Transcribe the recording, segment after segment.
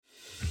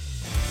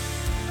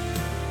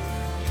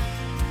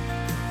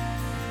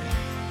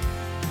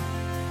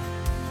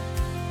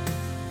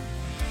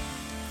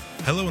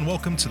Hello and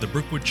welcome to the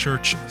Brookwood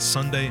Church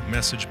Sunday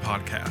Message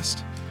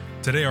Podcast.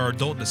 Today our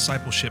adult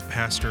discipleship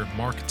pastor,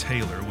 Mark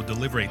Taylor, will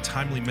deliver a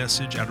timely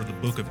message out of the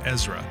book of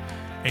Ezra,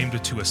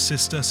 aimed to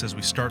assist us as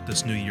we start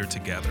this new year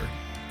together.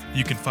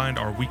 You can find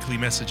our weekly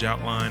message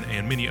outline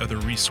and many other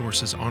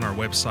resources on our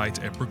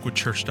website at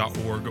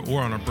brookwoodchurch.org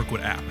or on our Brookwood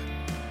app.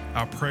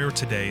 Our prayer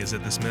today is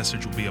that this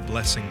message will be a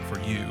blessing for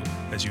you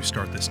as you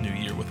start this new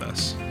year with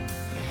us.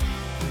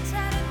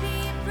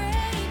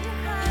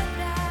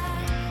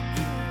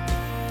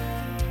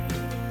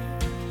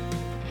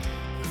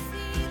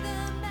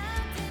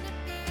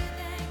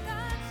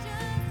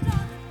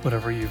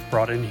 Whatever you've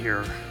brought in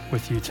here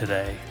with you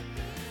today,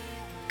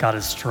 God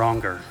is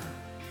stronger.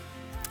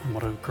 And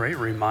what a great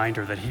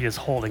reminder that He is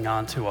holding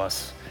on to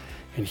us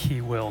and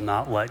He will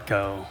not let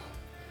go.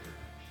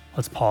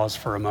 Let's pause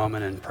for a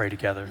moment and pray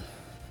together.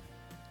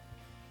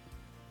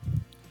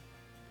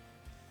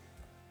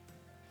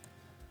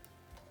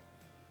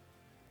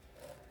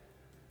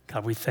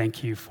 God, we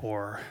thank You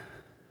for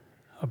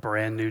a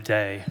brand new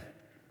day.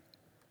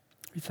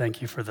 We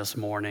thank You for this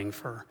morning,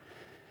 for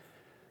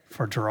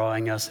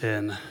drawing us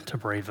in to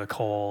brave the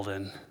cold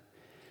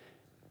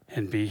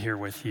and be here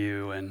with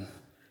You, and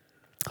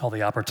all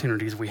the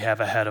opportunities we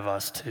have ahead of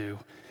us to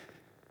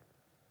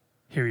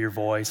hear Your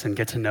voice and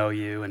get to know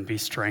You and be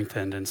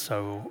strengthened. And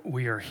so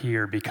we are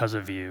here because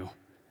of You.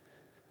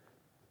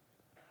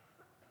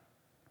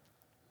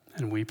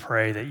 And we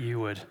pray that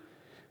You would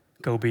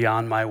go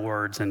beyond my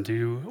words and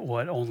do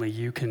what only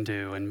You can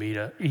do and meet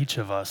each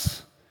of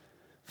us,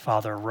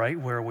 Father, right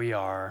where we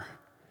are.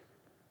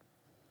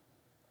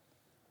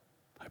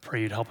 I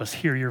pray You'd help us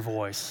hear Your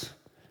voice,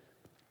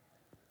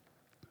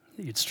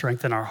 that You'd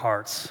strengthen our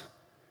hearts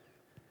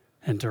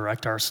and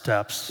direct our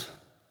steps.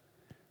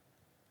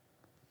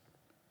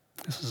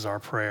 This is our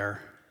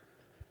prayer.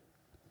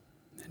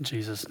 In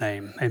Jesus'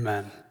 name,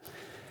 amen.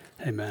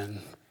 Amen.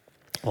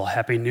 Well,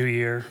 Happy New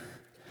Year.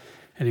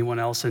 Anyone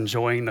else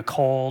enjoying the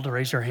cold?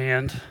 Raise your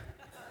hand.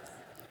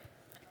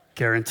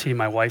 Guarantee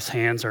my wife's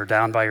hands are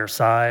down by her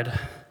side.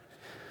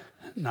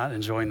 Not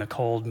enjoying the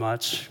cold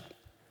much.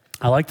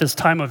 I like this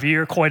time of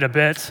year quite a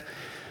bit.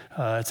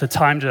 It's a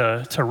time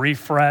to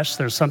refresh.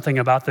 There's something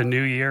about the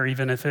new year,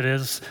 even if it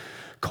is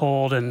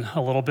cold and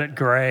a little bit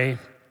gray.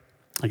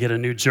 I get a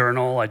new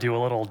journal. I do a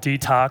little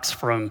detox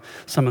from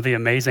some of the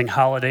amazing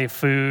holiday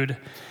food.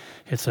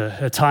 It's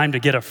a time to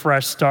get a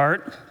fresh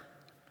start.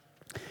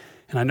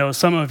 And I know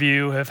some of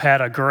you have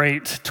had a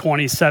great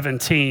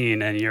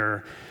 2017 and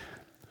you're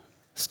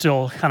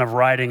still kind of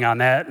riding on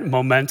that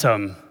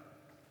momentum.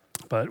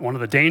 But one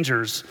of the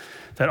dangers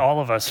that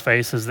all of us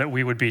face is that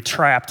we would be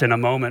trapped in a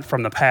moment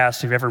from the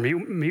past. If you ever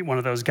meet one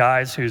of those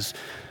guys whose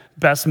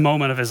best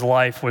moment of his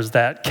life was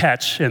that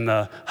catch in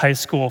the high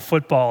school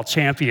football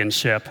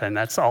championship, and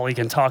that's all he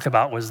can talk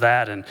about was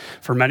that. And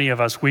for many of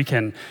us, we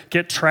can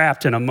get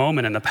trapped in a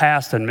moment in the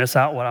past and miss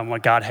out on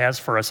what God has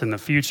for us in the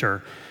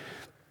future.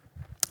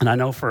 And I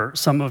know for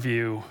some of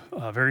you,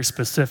 very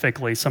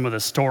specifically, some of the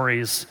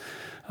stories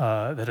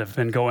that have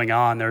been going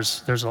on,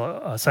 there's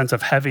a sense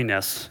of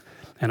heaviness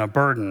and a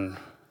burden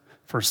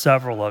for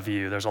several of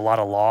you. There's a lot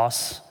of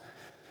loss.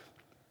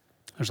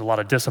 There's a lot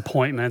of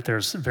disappointment.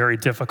 There's very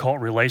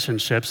difficult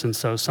relationships. And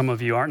so some of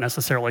you aren't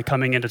necessarily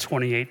coming into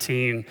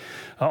 2018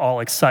 all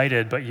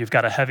excited, but you've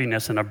got a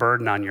heaviness and a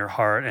burden on your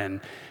heart.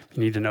 And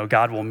you need to know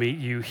God will meet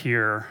you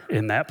here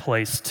in that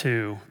place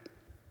too.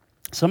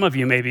 Some of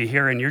you may be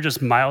here and you're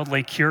just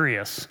mildly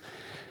curious.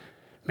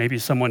 Maybe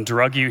someone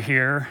drug you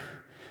here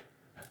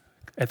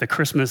at the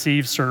Christmas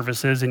Eve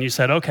services and you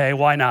said, okay,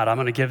 why not? I'm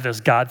going to give this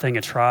God thing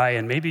a try.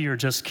 And maybe you're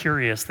just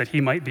curious that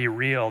He might be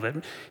real,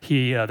 that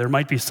there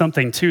might be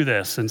something to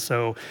this. And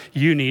so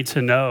you need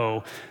to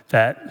know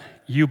that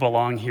you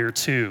belong here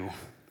too.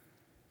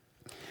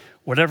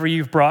 Whatever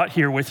you've brought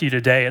here with you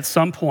today, at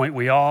some point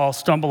we all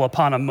stumble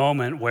upon a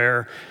moment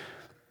where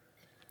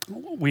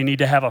we need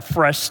to have a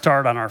fresh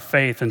start on our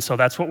faith. And so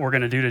that's what we're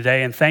going to do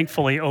today. And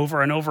thankfully,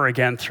 over and over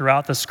again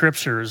throughout the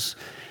scriptures,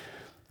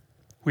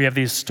 we have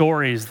these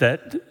stories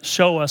that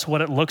show us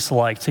what it looks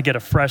like to get a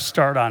fresh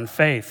start on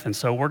faith. And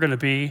so we're going to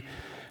be,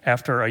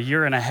 after a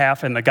year and a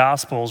half in the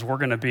Gospels, we're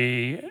going to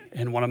be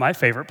in one of my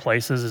favorite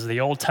places is the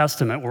Old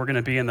Testament. We're going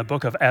to be in the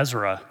book of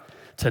Ezra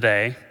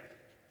today.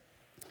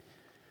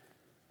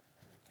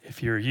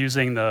 If you're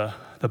using the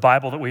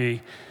Bible that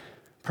we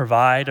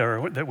provide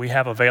or that we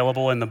have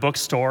available in the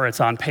bookstore,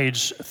 it's on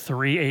page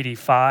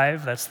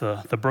 385. That's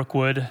the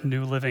Brookwood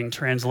New Living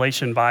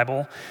Translation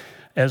Bible.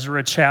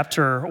 Ezra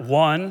chapter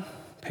 1.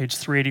 Page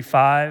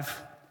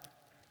 385.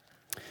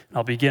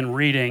 I'll begin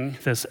reading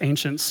this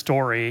ancient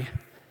story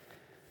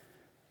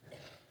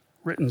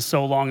written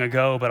so long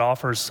ago, but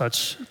offers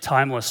such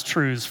timeless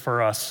truths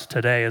for us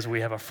today as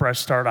we have a fresh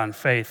start on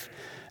faith.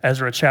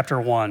 Ezra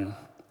chapter 1,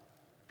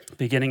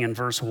 beginning in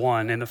verse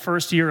 1. In the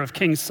first year of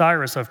King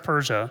Cyrus of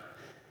Persia,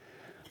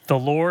 the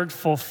Lord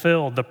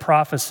fulfilled the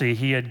prophecy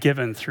He had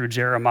given through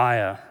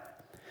Jeremiah.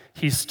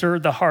 He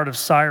stirred the heart of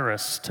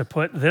Cyrus to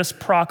put this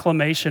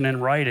proclamation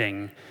in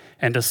writing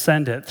and to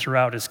send it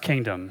throughout his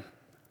kingdom.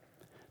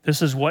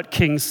 This is what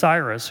King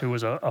Cyrus, who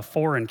was a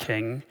foreign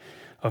king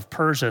of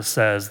Persia,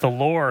 says, "The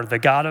Lord, the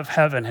God of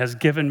heaven, has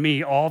given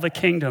me all the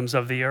kingdoms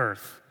of the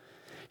earth.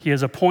 He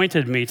has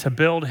appointed me to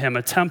build him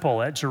a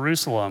temple at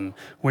Jerusalem,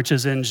 which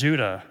is in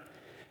Judah.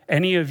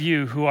 Any of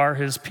you who are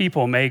his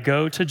people may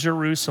go to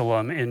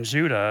Jerusalem in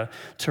Judah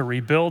to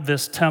rebuild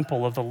this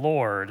temple of the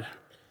Lord,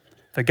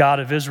 the God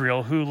of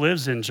Israel, who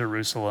lives in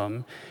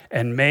Jerusalem,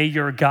 and may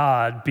your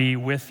God be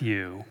with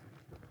you."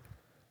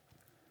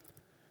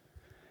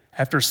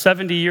 After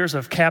 70 years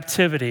of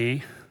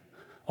captivity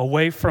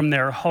away from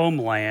their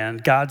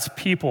homeland, God's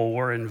people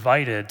were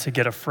invited to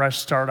get a fresh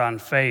start on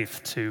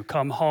faith, to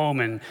come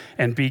home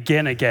and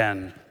begin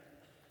again,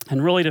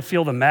 and really to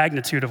feel the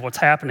magnitude of what's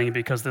happening,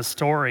 because this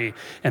story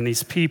and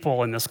these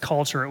people and this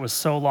culture, it was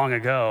so long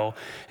ago,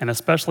 and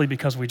especially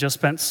because we just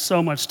spent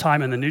so much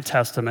time in the New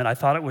Testament, I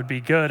thought it would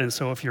be good. And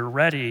so if you're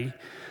ready,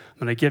 I'm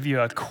going to give you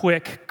a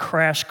quick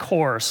crash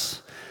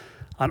course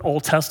on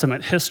Old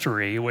Testament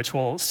history, which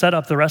will set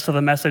up the rest of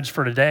the message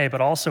for today,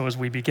 but also as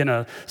we begin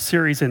a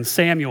series in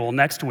Samuel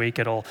next week,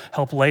 it'll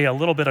help lay a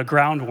little bit of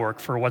groundwork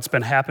for what's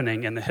been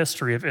happening in the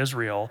history of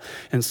Israel.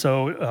 And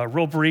so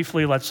real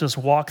briefly, let's just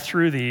walk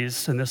through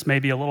these, and this may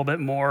be a little bit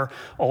more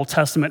Old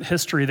Testament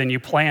history than you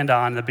planned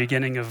on the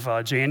beginning of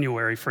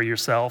January for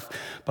yourself,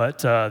 but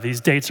these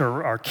dates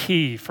are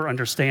key for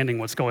understanding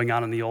what's going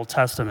on in the Old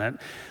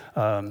Testament.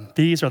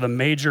 These are the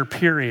major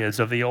periods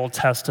of the Old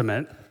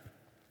Testament.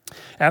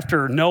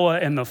 After Noah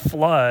and the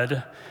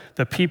flood,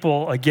 the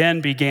people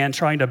again began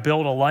trying to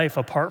build a life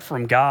apart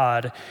from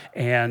God.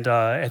 And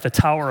at the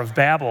Tower of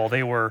Babel,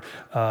 they were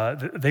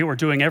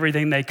doing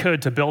everything they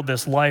could to build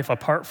this life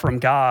apart from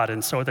God.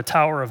 And so at the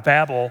Tower of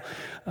Babel,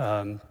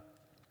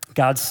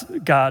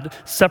 God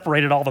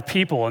separated all the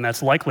people, and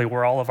that's likely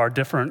where all of our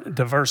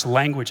diverse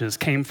languages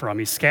came from.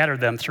 He scattered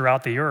them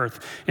throughout the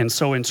earth. And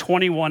so in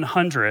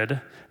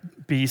 2100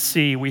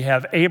 BC, we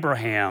have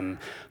Abraham.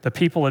 The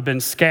people had been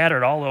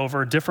scattered all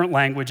over, different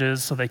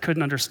languages, so they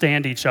couldn't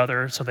understand each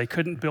other, so they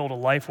couldn't build a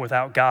life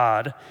without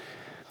God.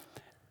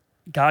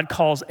 God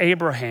calls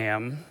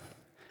Abraham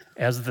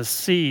as the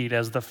seed,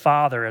 as the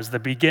father, as the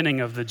beginning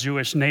of the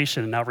Jewish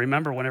nation. Now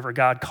remember, whenever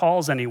God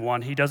calls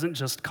anyone, he doesn't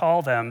just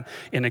call them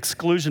in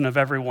exclusion of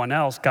everyone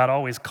else. God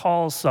always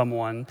calls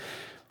someone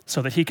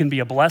so that he can be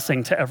a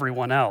blessing to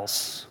everyone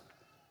else.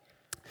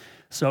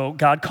 So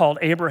God called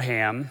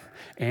Abraham,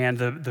 and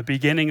the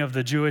beginning of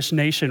the Jewish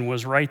nation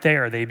was right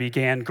there. They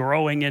began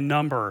growing in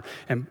number.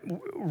 And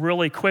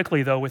really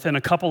quickly, though, within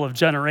a couple of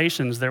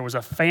generations, there was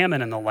a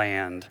famine in the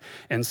land.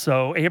 And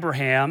so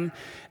Abraham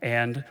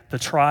and the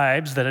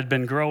tribes that had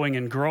been growing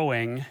and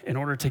growing in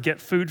order to get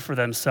food for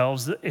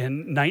themselves,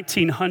 in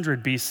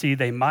 1900 BC,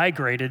 they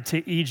migrated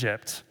to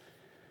Egypt.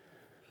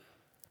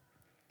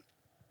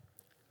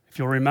 If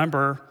you'll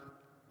remember,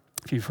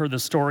 if you've heard the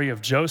story of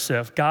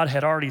Joseph, God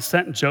had already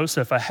sent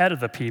Joseph ahead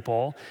of the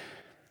people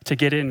to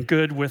get in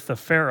good with the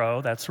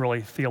Pharaoh. That's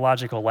really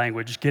theological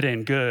language, get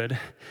in good.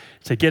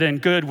 To get in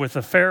good with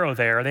the Pharaoh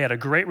there, they had a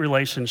great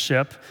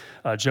relationship.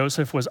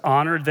 Joseph was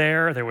honored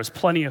there. There was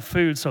plenty of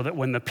food, so that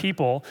when the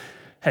people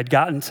had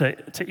gotten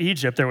to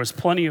Egypt, there was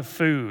plenty of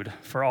food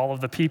for all of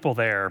the people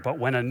there. But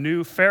when a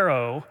new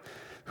Pharaoh,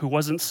 who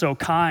wasn't so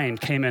kind,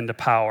 came into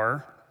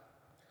power,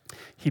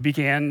 he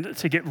began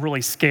to get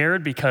really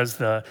scared because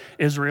the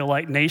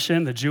Israelite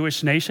nation, the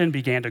Jewish nation,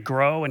 began to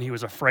grow, and he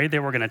was afraid they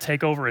were going to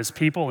take over his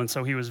people, and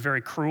so he was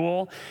very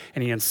cruel,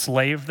 and he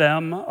enslaved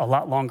them, a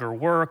lot longer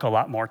work, a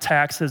lot more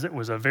taxes. It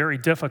was a very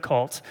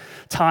difficult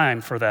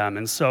time for them,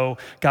 and so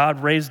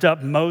God raised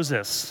up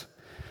Moses,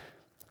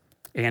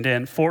 and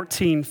in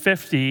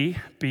 1450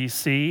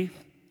 BC,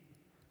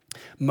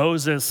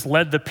 Moses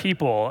led the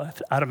people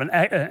out of an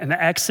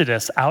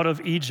exodus out of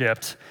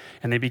Egypt,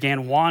 and they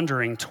began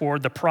wandering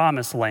toward the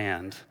promised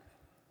land.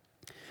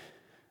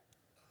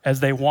 As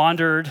they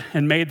wandered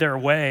and made their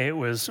way, it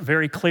was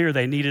very clear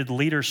they needed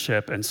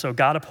leadership, and so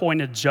God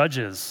appointed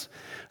judges.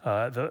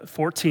 The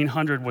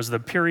 1400 was the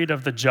period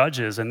of the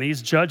judges, and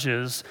these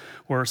judges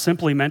were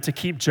simply meant to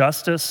keep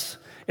justice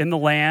in the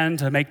land,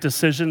 to make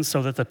decisions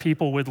so that the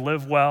people would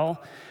live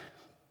well.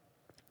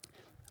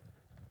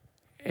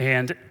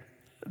 And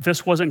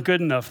this wasn't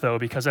good enough, though,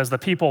 because as the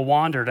people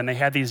wandered and they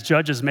had these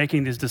judges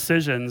making these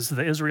decisions,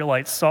 the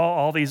Israelites saw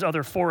all these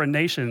other foreign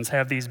nations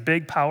have these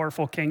big,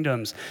 powerful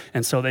kingdoms.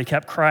 And so they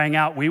kept crying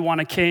out, "We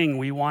want a king,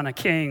 we want a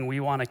king,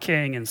 we want a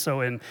king." And so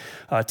in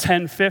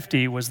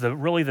 1050 was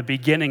really the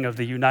beginning of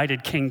the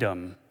United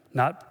Kingdom.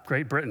 Not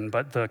Great Britain,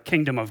 but the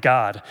kingdom of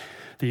God.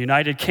 The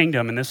United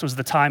Kingdom, and this was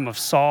the time of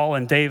Saul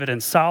and David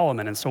and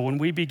Solomon. And so when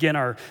we begin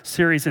our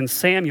series in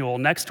Samuel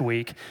next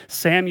week,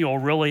 Samuel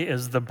really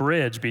is the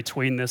bridge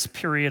between this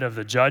period of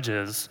the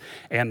judges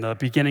and the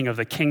beginning of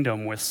the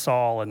kingdom with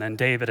Saul and then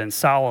David and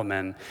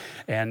Solomon.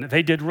 And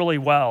they did really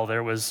well.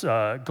 There was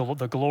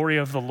the glory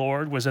of the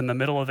Lord was in the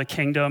middle of the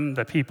kingdom.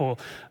 The people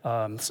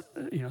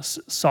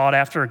sought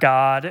after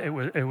God.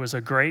 It was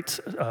a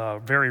great,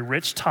 very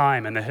rich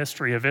time in the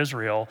history of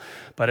Israel.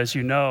 But as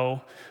you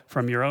know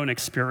from your own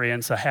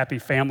experience, a happy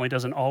family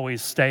doesn't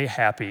always stay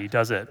happy,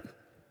 does it?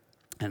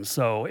 And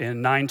so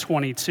in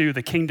 922,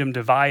 the kingdom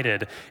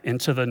divided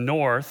into the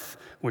north,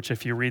 which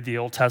if you read the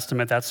Old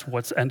Testament, that's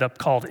what's end up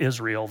called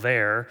Israel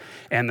there,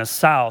 and the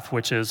south,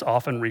 which is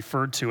often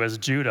referred to as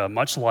Judah,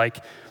 much like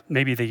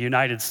maybe the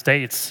United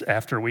States,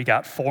 after we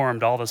got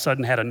formed, all of a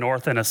sudden had a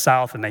north and a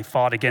south, and they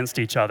fought against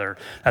each other.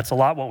 That's a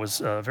lot what was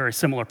a very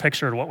similar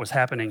picture to what was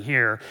happening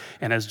here.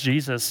 And as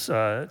Jesus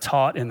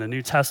taught in the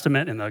New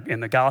Testament, in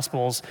the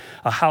Gospels,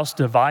 a house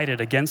divided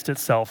against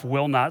itself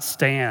will not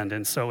stand.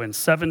 And so in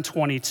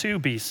 722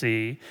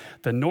 BC,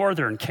 the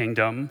northern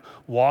kingdom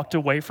walked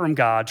away from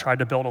God, tried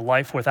to build a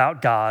life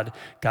without God.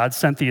 God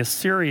sent the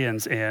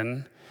Assyrians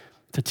in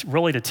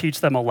to teach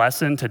them a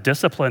lesson, to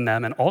discipline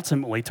them, and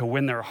ultimately to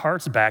win their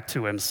hearts back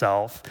to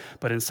himself.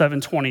 But in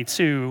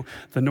 722,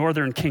 the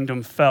northern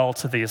kingdom fell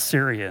to the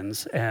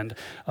Assyrians, and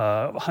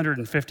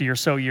 150 or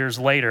so years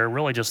later,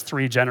 really just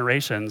 3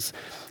 generations,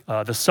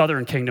 the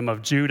southern kingdom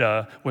of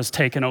Judah was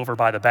taken over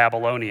by the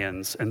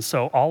Babylonians. And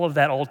so all of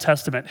that Old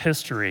Testament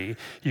history,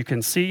 you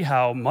can see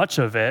how much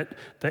of it,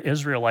 the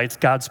Israelites,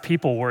 God's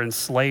people, were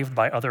enslaved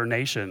by other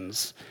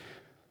nations,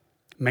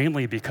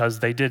 mainly because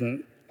they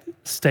didn't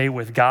stay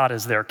with God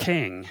as their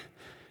king.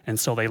 And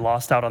so they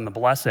lost out on the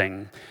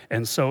blessing.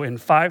 And so in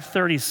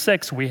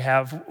 536, we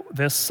have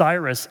this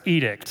Cyrus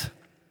edict.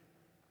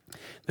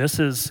 This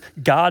is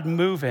God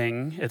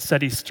moving. It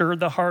said he stirred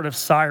the heart of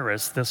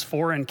Cyrus, this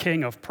foreign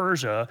king of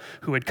Persia,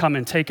 who had come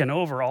and taken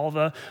over all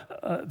the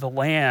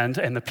land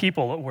and the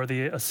people where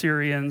the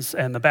Assyrians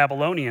and the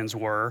Babylonians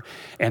were,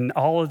 and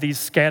all of these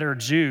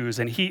scattered Jews.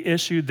 And he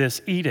issued this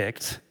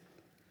edict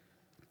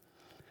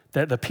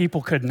that the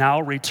people could now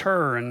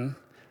return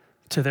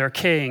to their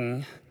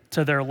king,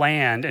 to their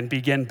land, and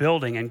begin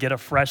building and get a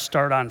fresh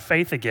start on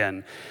faith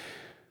again.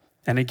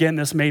 And again,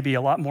 this may be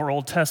a lot more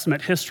Old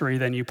Testament history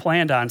than you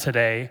planned on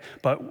today,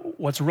 but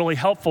what's really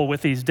helpful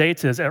with these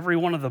dates is every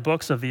one of the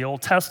books of the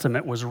Old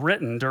Testament was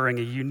written during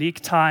a unique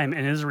time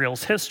in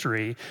Israel's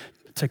history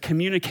to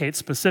communicate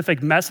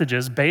specific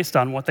messages based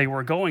on what they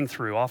were going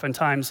through.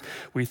 Oftentimes,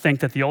 we think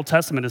that the Old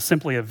Testament is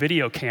simply a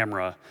video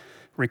camera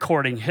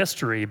recording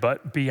history,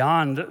 but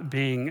beyond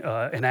being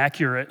an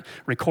accurate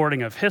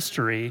recording of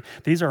history,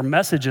 these are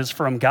messages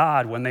from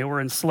God when they were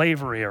in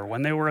slavery or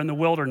when they were in the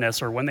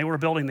wilderness or when they were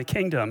building the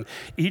kingdom.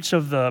 Each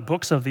of the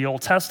books of the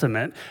Old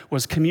Testament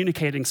was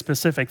communicating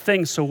specific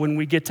things. So when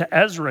we get to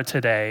Ezra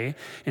today,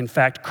 in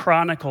fact,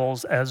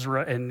 Chronicles,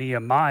 Ezra, and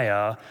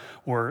Nehemiah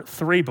were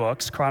 3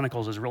 books.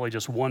 Chronicles is really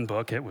just 1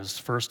 book. It was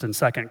 1st and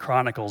 2nd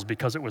Chronicles.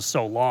 Because it was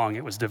so long,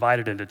 it was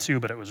divided into 2,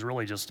 but it was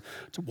really just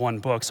 1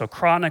 book. So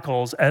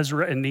Chronicles,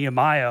 Ezra, and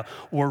Nehemiah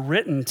were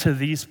written to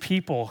these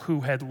people who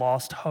had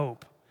lost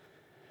hope,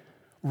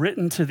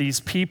 written to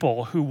these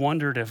people who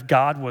wondered if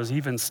God was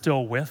even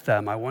still with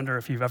them. I wonder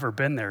if you've ever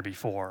been there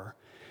before.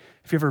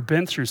 If you've ever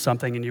been through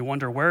something and you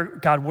wonder,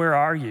 God, where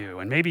are you?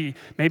 And maybe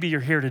you're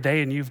here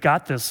today and you've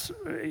got this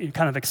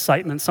kind of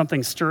excitement,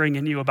 something stirring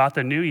in you about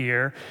the new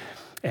year,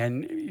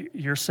 and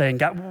you're saying,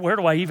 God, where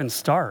do I even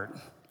start?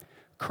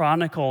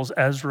 Chronicles,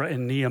 Ezra,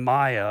 and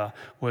Nehemiah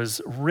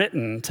was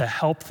written to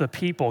help the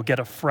people get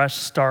a fresh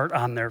start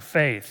on their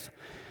faith.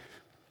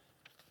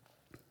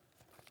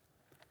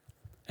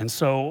 And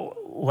so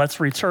let's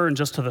return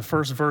just to the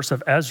first verse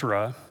of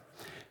Ezra,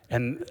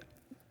 and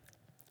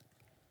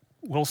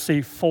we'll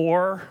see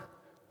 4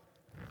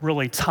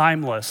 really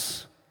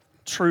timeless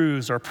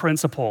truths or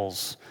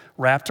principles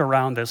wrapped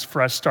around this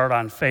fresh start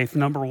on faith.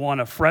 Number 1,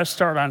 a fresh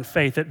start on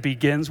faith, it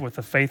begins with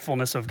the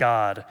faithfulness of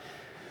God.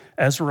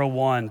 Ezra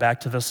 1,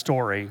 back to the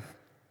story.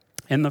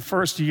 In the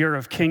first year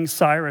of King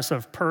Cyrus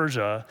of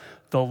Persia,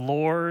 the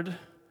Lord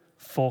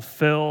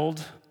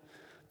fulfilled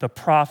the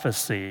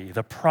prophecy,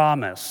 the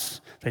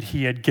promise that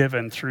he had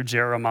given through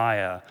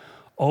Jeremiah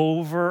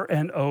over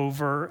and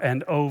over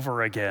and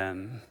over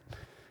again.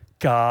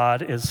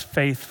 God is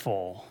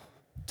faithful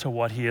to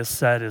what he has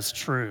said is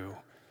true.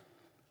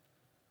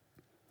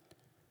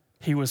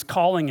 He was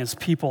calling his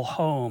people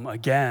home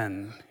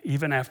again,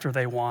 even after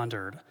they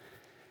wandered.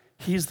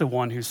 He's the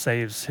one who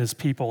saves his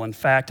people. In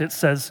fact, it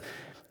says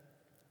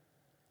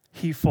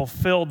he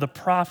fulfilled the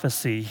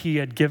prophecy he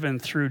had given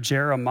through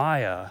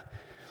Jeremiah.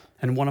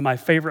 And one of my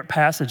favorite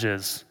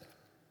passages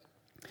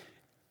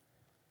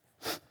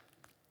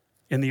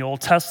in the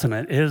Old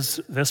Testament is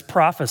this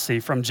prophecy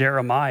from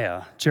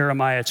Jeremiah.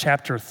 Jeremiah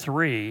chapter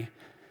 3.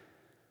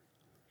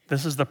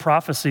 This is the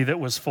prophecy that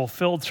was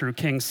fulfilled through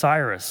King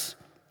Cyrus.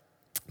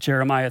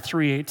 Jeremiah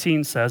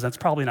 3:18 says, that's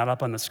probably not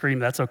up on the screen,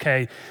 but that's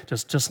okay.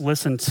 Just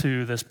listen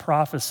to this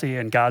prophecy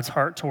and God's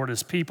heart toward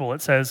his people.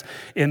 It says,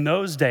 in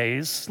those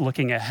days,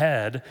 looking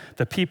ahead,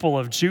 the people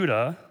of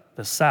Judah,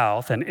 the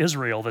south, and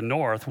Israel, the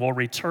north, will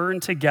return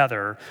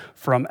together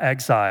from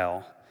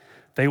exile.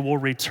 They will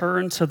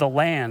return to the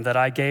land that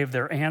I gave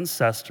their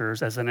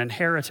ancestors as an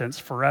inheritance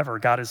forever.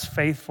 God is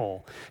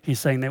faithful. He's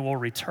saying they will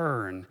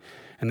return.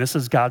 And this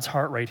is God's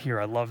heart right here.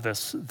 I love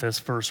this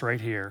verse right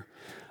here.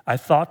 I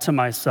thought to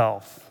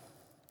myself,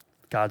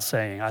 God's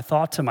saying, I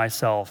thought to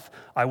myself,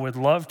 I would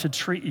love to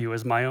treat you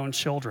as my own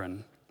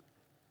children.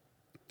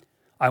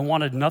 I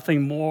wanted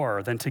nothing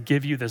more than to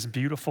give you this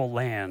beautiful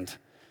land,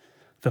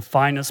 the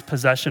finest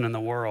possession in the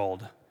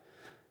world.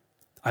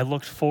 I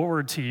looked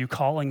forward to you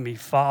calling me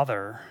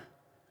Father,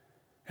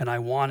 and I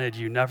wanted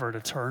you never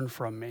to turn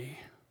from me.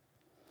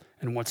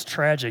 And what's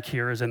tragic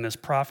here is in this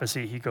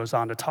prophecy, he goes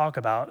on to talk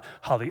about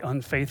how the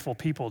unfaithful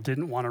people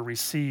didn't want to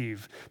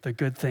receive the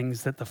good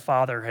things that the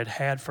Father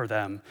had for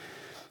them.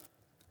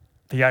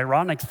 The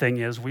ironic thing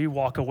is we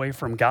walk away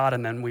from God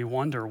and then we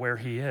wonder where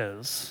he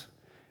is,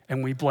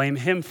 and we blame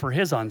him for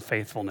his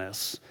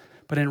unfaithfulness.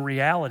 But in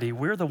reality,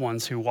 we're the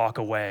ones who walk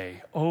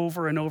away.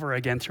 Over and over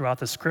again throughout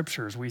the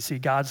scriptures, we see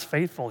God's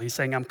faithful. He's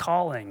saying, I'm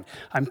calling,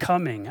 I'm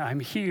coming,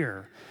 I'm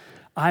here.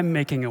 I'm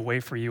making a way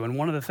for you. And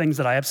one of the things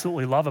that I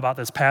absolutely love about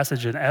this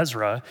passage in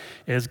Ezra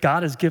is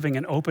God is giving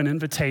an open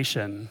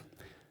invitation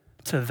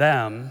to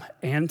them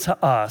and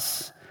to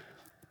us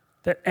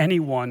that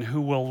anyone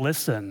who will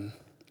listen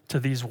to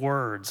these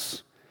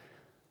words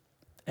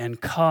and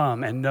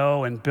come and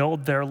know and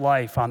build their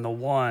life on the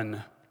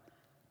one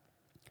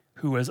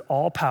who is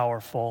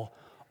all-powerful,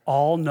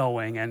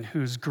 all-knowing, and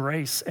whose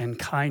grace and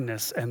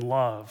kindness and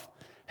love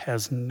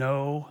has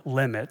no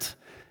limit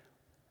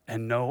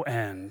and no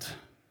end.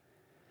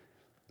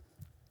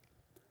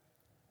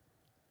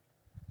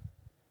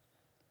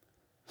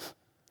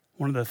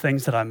 One of the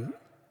things that I'm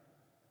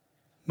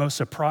most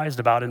surprised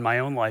about in my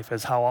own life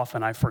is how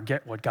often I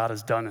forget what God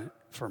has done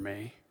for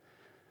me.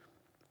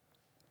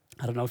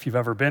 I don't know if you've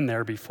ever been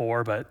there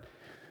before, but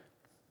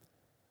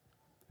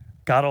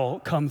God will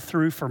come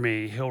through for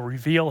me. He'll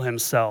reveal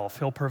himself.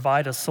 He'll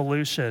provide a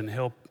solution.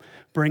 He'll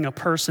bring a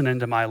person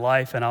into my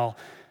life, and I'll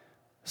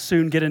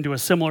soon get into a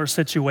similar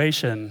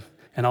situation,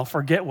 and I'll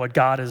forget what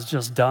God has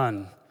just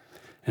done.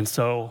 And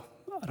so,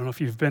 I don't know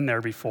if you've been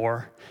there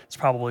before. It's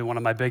probably one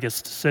of my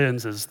biggest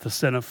sins is the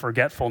sin of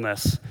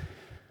forgetfulness.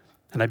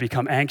 And I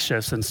become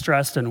anxious and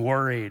stressed and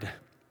worried.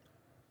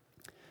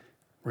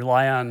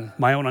 Rely on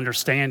my own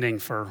understanding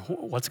for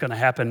what's going to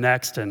happen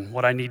next and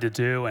what I need to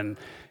do, and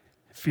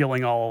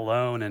feeling all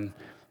alone. And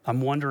I'm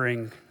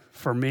wondering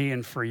for me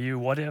and for you,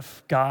 what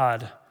if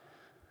God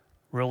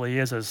really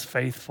is as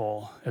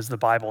faithful as the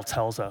Bible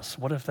tells us?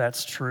 What if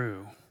that's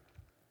true?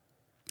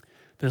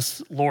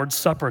 This Lord's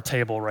Supper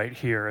table right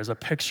here is a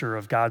picture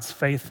of God's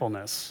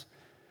faithfulness,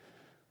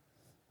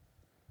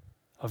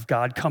 of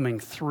God coming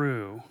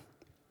through.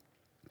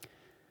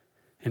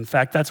 In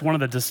fact, that's one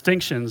of the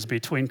distinctions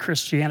between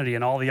Christianity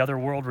and all the other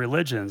world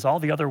religions. All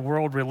the other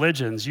world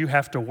religions, you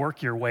have to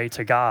work your way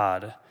to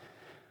God.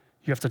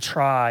 You have to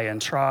try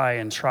and try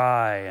and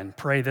try and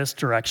pray this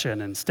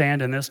direction and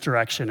stand in this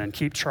direction and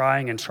keep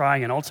trying,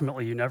 and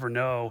ultimately you never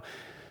know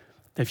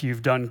if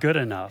you've done good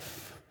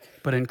enough.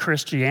 But in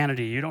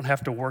Christianity, you don't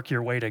have to work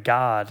your way to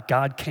God.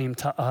 God came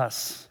to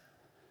us.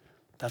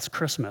 That's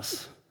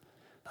Christmas.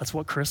 That's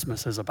what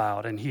Christmas is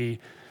about. And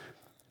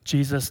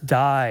Jesus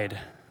died.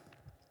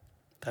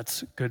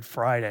 That's Good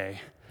Friday.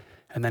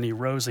 And then he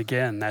rose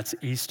again. That's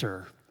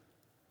Easter.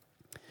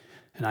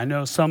 And I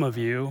know some of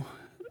you,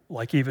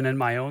 like even in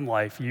my own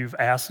life, you've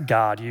asked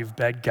God, you've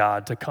begged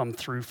God to come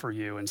through for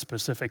you in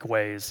specific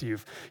ways.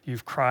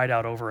 You've cried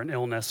out over an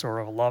illness or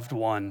a loved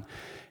one,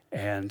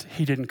 and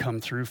he didn't come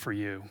through for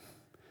you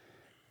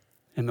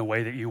in the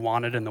way that you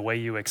wanted, in the way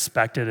you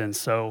expected. And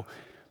so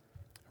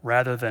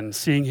rather than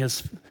seeing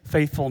his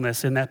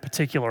faithfulness in that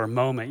particular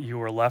moment, you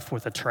were left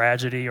with a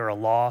tragedy or a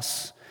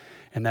loss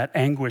and that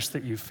anguish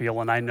that you feel.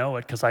 And I know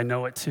it because I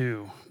know it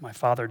too. My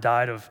father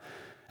died of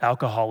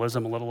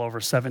alcoholism a little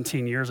over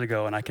 17 years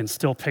ago, and I can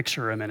still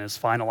picture him in his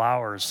final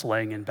hours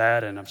laying in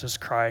bed, and I'm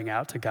just crying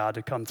out to God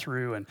to come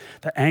through. And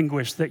the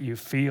anguish that you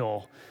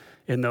feel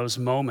in those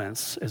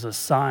moments is a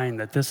sign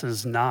that this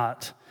is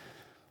not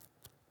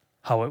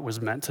how it was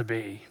meant to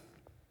be.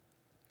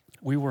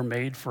 We were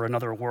made for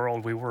another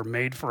world. We were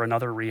made for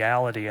another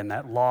reality, and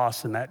that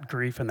loss and that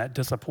grief and that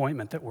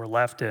disappointment that we're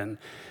left in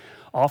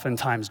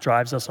oftentimes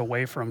drives us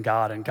away from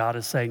God, and God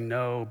is saying,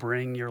 no,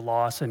 bring your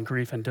loss and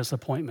grief and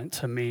disappointment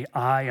to me.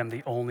 I am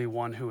the only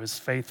one who is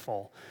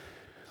faithful.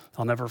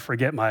 I'll never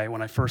forget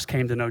when I first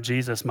came to know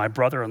Jesus, my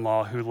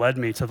brother-in-law who led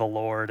me to the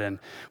Lord and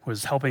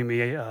was helping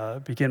me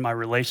begin my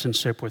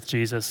relationship with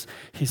Jesus.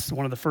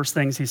 One of the first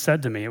things he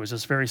said to me, it was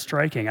just very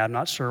striking. I'm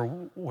not sure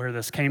where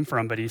this came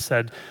from, but he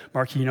said,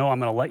 Mark, I'm going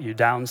to let you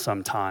down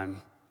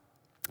sometime,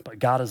 but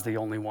God is the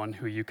only one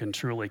who you can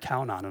truly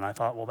count on. And I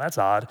thought, well, that's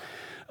odd.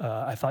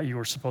 I thought you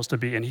were supposed to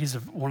be, and he's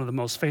one of the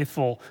most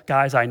faithful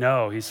guys I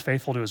know. He's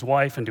faithful to his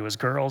wife and to his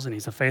girls, and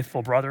he's a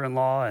faithful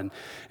brother-in-law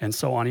and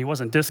so on. He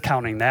wasn't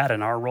discounting that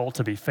in our role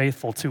to be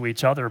faithful to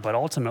each other, but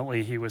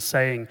ultimately he was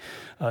saying,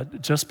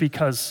 just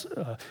because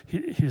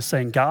he was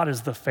saying God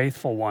is the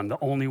faithful one, the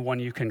only one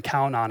you can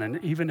count on.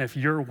 And even if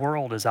your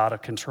world is out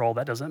of control,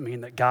 that doesn't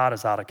mean that God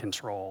is out of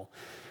control.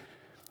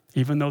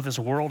 Even though this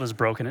world is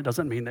broken, it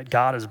doesn't mean that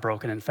God is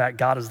broken. In fact,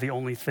 God is the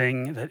only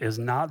thing that is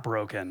not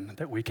broken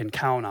that we can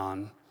count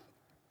on.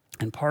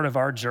 And part of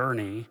our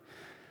journey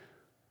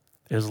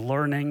is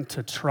learning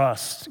to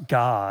trust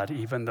God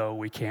even though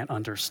we can't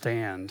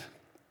understand.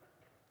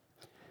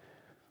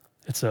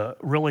 It's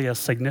really a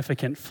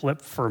significant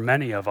flip for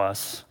many of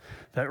us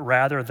that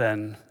rather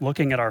than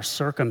looking at our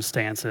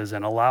circumstances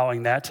and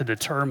allowing that to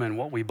determine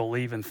what we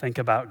believe and think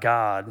about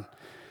God,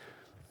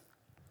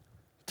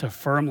 to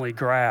firmly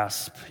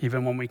grasp,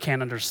 even when we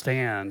can't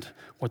understand,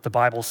 what the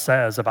Bible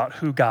says about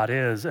who God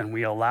is, and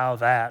we allow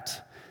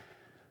that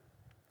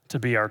to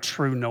be our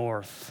true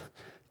north,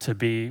 to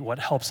be what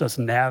helps us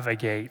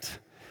navigate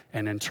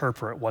and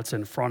interpret what's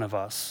in front of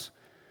us.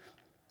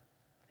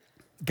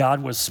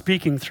 God was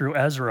speaking through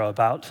Ezra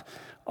about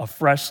a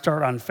fresh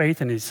start on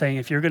faith, and he's saying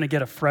if you're going to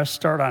get a fresh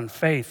start on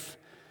faith,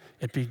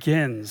 it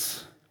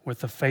begins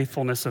with the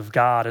faithfulness of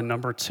God. And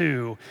number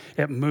two,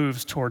 it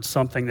moves towards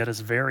something that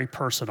is very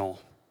personal.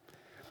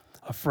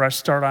 A fresh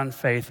start on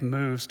faith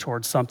moves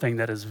towards something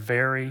that is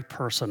very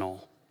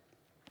personal.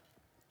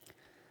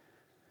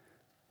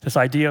 This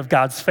idea of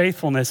God's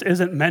faithfulness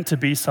isn't meant to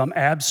be some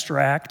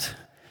abstract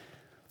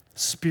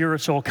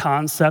spiritual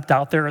concept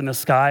out there in the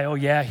sky. Oh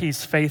yeah,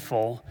 he's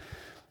faithful.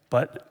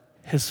 But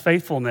his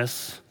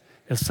faithfulness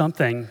is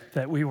something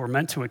that we were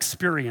meant to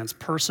experience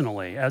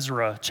personally.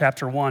 Ezra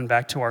chapter 1,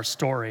 back to our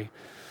story.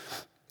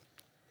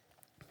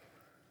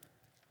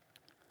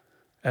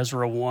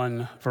 Ezra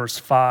 1 verse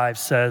 5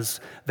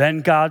 says,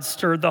 "Then God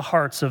stirred the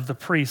hearts of the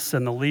priests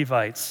and the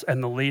Levites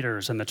and the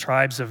leaders and the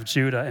tribes of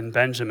Judah and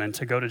Benjamin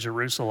to go to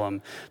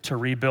Jerusalem to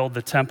rebuild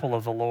the temple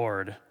of the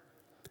Lord.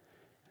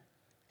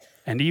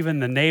 And even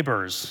the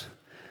neighbors,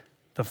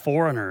 the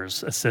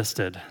foreigners,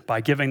 assisted by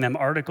giving them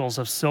articles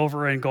of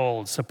silver and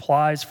gold,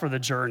 supplies for the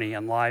journey,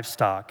 and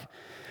livestock.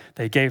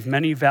 They gave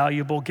many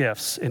valuable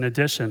gifts in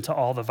addition to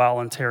all the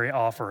voluntary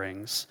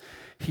offerings."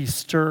 He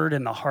stirred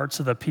in the hearts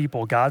of the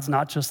people. God's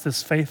not just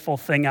this faithful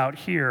thing out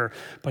here,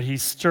 but he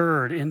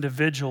stirred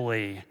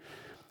individually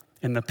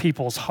in the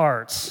people's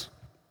hearts.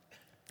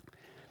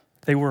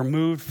 They were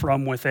moved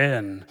from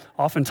within.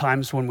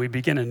 Oftentimes when we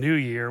begin a new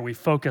year, we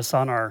focus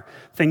on our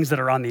things that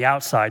are on the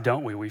outside,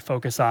 don't we? We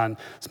focus on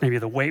maybe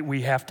the weight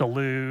we have to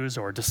lose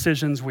or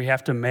decisions we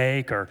have to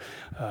make, or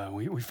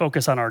we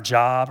focus on our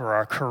job or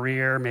our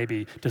career,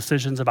 maybe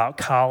decisions about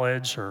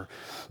college, or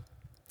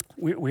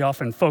we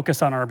often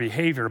focus on our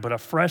behavior, but a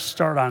fresh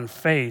start on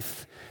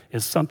faith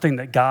is something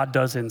that God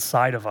does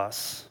inside of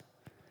us.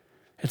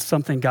 It's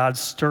something God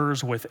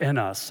stirs within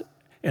us.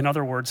 In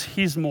other words,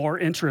 he's more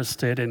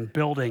interested in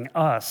building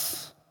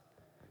us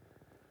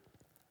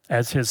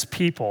as his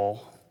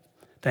people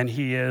than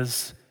he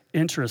is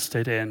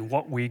interested in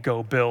what we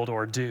go build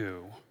or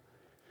do.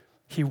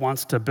 He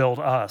wants to build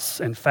us.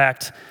 In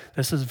fact,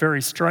 this is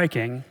very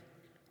striking.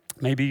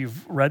 Maybe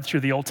you've read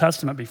through the Old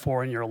Testament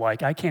before and you're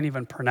like, I can't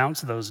even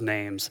pronounce those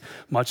names,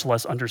 much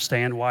less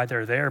understand why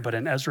they're there. But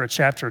in Ezra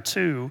chapter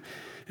 2,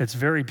 it's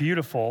very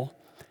beautiful.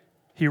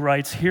 He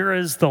writes, "Here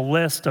is the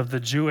list of the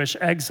Jewish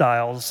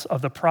exiles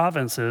of the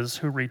provinces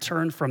who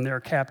returned from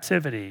their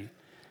captivity."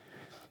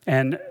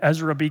 And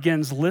Ezra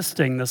begins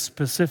listing the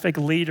specific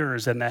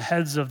leaders and the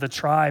heads of the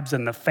tribes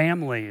and the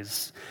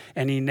families.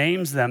 And he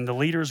names them. The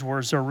leaders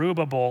were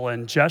Zerubbabel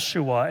and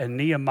Jeshua and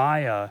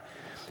Nehemiah,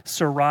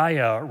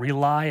 Sariah,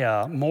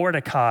 Reliah,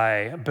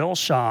 Mordecai,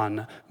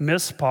 Bilshan,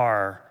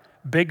 Mispar,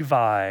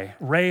 Bigvai,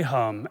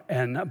 Rahum,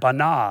 and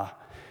Banah.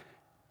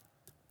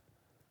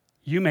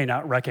 You may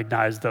not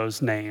recognize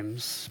those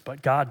names,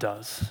 but God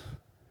does.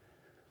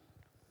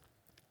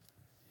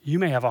 You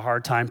may have a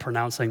hard time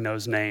pronouncing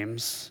those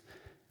names.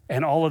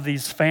 And all of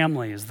these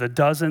families, the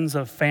dozens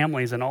of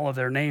families and all of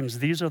their names,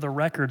 these are the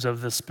records of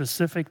the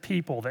specific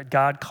people that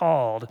God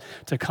called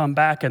to come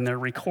back, and they're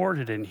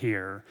recorded in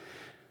here.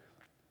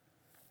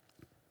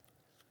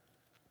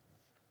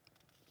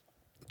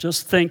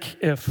 Just think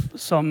if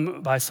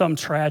by some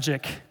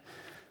tragic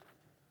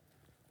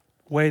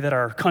way that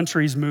our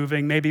country's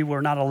moving, maybe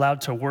we're not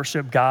allowed to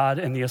worship God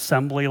in the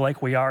assembly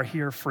like we are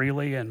here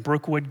freely, and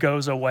Brookwood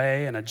goes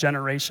away, and a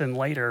generation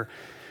later,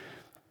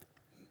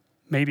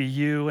 maybe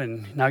you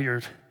and now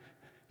your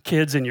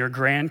kids and your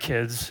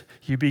grandkids,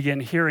 you begin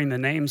hearing the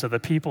names of the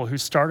people who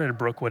started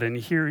Brookwood, and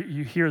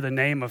you hear the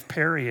name of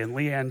Perry and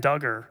Leanne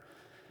Duggar.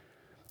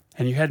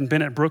 And you hadn't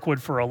been at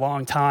Brookwood for a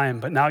long time,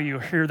 but now you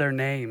hear their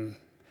name.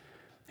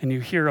 And you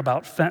hear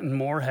about Fenton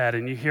Moorhead,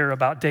 and you hear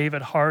about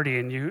David Hardy,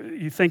 and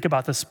you think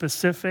about the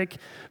specific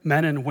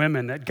men and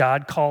women that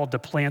God called to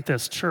plant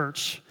this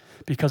church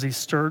because he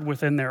stirred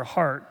within their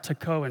heart to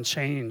go and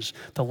change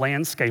the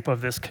landscape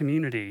of this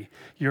community.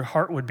 Your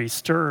heart would be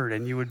stirred,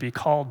 and you would be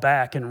called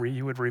back, and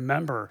you would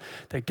remember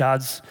that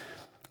God's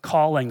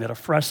calling, that a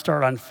fresh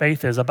start on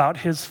faith is about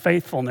his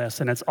faithfulness,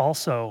 and it's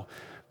also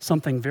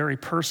something very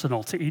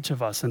personal to each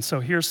of us. And so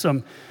here's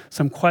some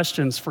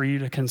questions for you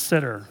to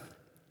consider.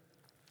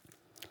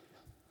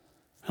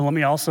 And let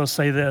me also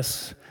say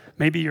this.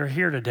 Maybe you're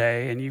here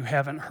today and you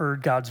haven't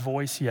heard God's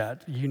voice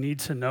yet. You need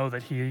to know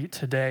that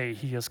today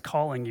he is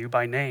calling you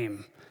by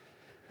name.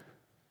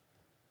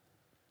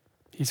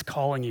 He's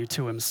calling you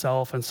to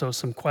himself. And so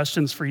some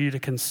questions for you to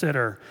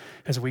consider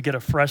as we get a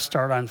fresh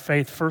start on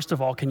faith. First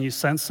of all, can you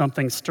sense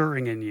something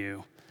stirring in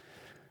you?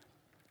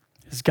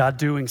 Is God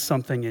doing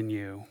something in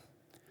you?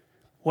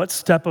 What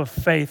step of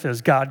faith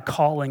is God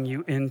calling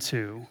you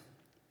into?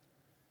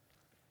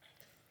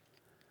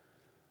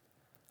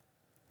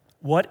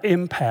 What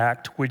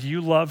impact would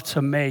you love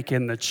to make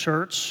in the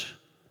church,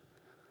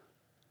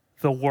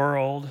 the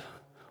world,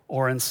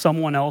 or in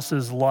someone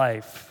else's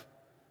life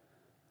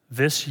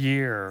this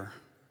year,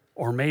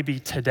 or maybe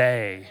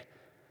today,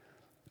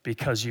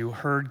 because you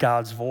heard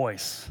God's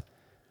voice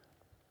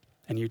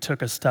and you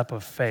took a step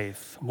of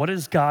faith? What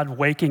is God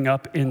waking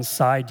up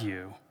inside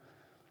you?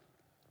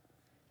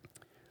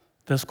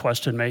 This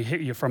question may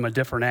hit you from a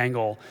different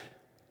angle.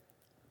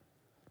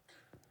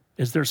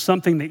 Is there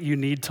something that you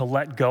need to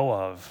let go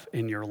of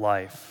in your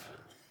life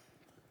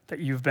that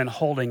you've been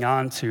holding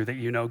on to, that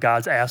you know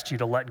God's asked you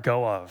to let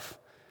go of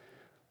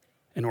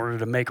in order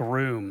to make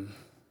room?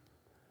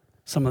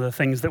 Some of the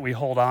things that we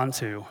hold on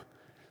to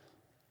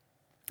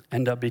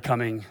end up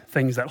becoming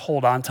things that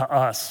hold on to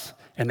us,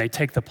 and they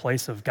take the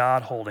place of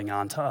God holding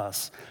on to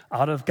us.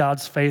 Out of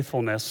God's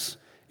faithfulness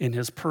in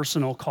his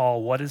personal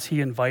call, what is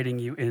he inviting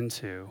you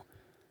into?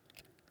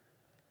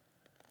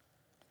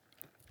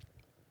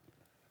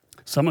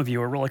 Some of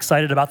you are real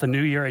excited about the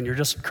new year, and you're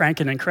just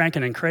cranking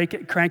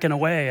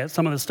away at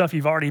some of the stuff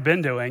you've already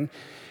been doing.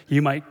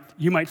 You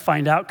might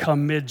find out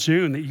come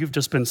mid-June that you've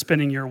just been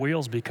spinning your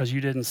wheels because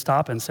you didn't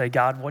stop and say,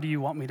 God, what do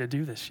you want me to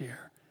do this year?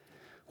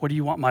 What do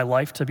you want my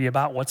life to be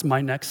about? What's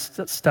my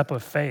next step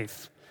of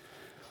faith?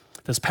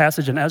 This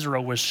passage in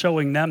Ezra was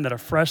showing them that a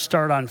fresh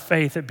start on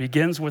faith, it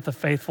begins with the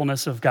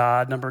faithfulness of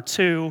God. Number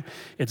 2,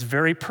 it's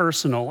very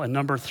personal. And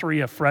number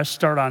 3, a fresh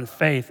start on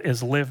faith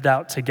is lived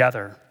out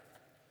together.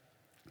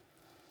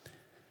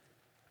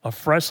 A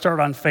fresh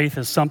start on faith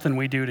is something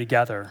we do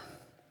together.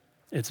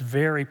 It's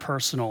very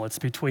personal. It's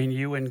between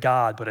you and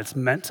God, but it's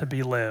meant to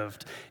be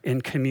lived in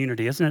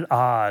community. Isn't it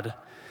odd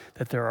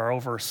that there are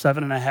over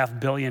 7.5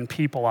 billion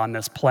people on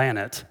this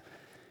planet,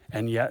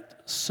 and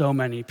yet so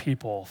many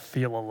people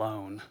feel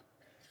alone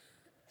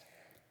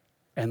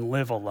and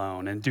live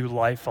alone and do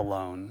life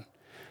alone?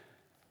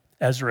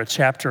 Ezra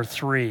chapter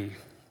 3,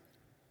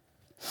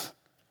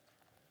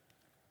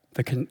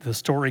 the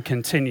story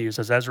continues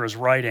as Ezra's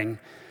writing.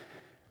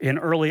 In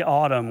early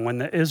autumn, when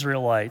the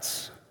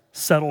Israelites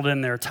settled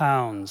in their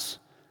towns,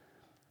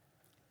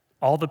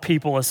 all the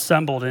people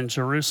assembled in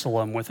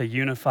Jerusalem with a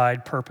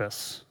unified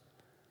purpose.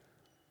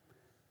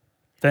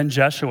 Then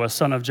Jeshua,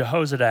 son of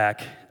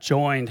Jehozadak,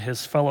 joined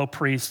his fellow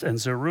priest and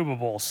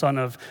Zerubbabel, son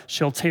of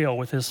Shealtiel,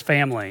 with his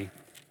family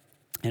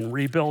in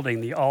rebuilding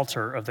the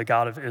altar of the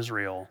God of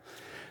Israel.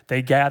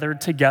 They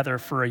gathered together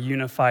for a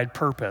unified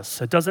purpose.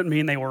 It doesn't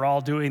mean they were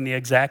all doing the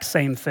exact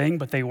same thing,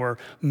 but they were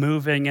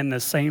moving in the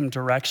same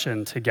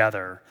direction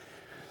together.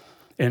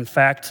 In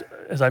fact,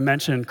 as I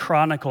mentioned,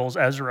 Chronicles,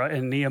 Ezra,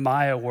 and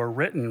Nehemiah were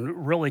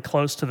written really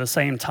close to the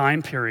same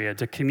time period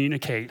to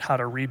communicate how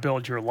to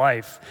rebuild your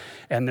life.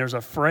 And there's a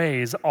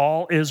phrase,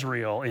 all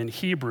Israel, in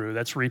Hebrew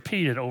that's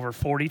repeated over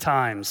 40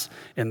 times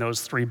in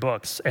those 3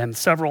 books, and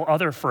several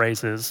other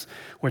phrases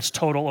which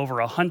total over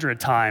 100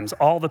 times,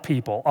 all the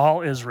people,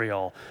 all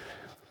Israel.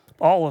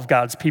 All of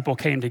God's people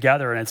came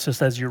together, and it's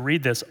just as you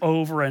read this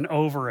over and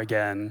over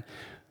again,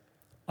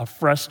 a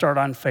fresh start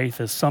on faith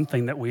is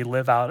something that we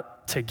live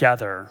out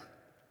together.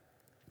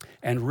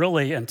 And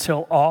really,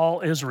 until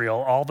all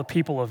Israel, all the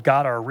people of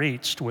God are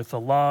reached with the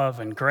love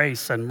and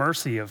grace and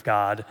mercy of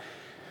God,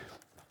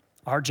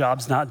 our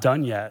job's not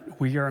done yet.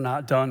 We are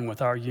not done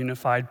with our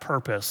unified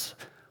purpose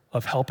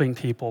of helping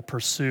people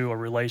pursue a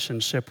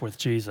relationship with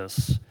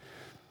Jesus.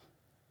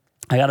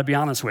 I got to be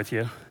honest with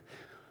you.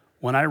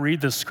 When I read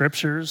the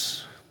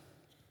scriptures,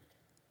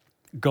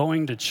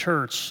 going to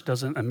church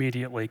doesn't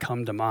immediately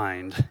come to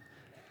mind.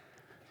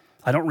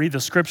 I don't read the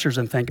scriptures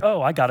and think,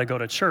 oh, I got to go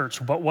to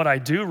church. But what I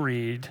do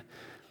read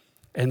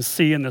and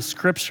see in the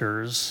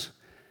scriptures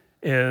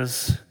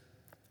is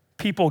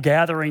people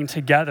gathering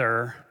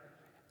together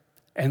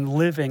and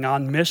living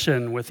on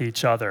mission with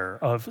each other,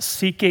 of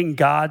seeking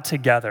God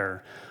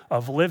together,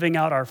 of living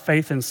out our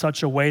faith in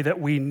such a way that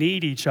we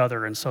need each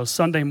other. And so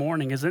Sunday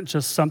morning isn't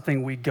just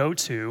something we go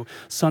to.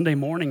 Sunday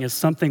morning is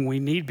something we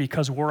need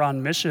because we're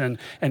on mission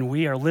and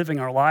we are living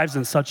our lives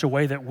in such a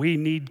way that we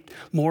need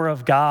more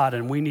of God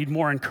and we need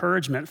more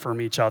encouragement from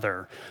each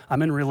other.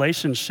 I'm in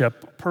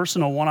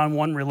personal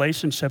one-on-one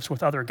relationships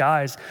with other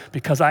guys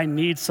because I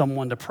need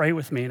someone to pray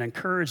with me and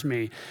encourage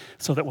me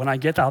so that when I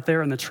get out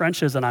there in the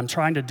trenches and I'm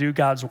trying to do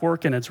God's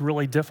work and it's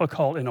really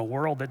difficult in a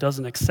world that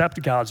doesn't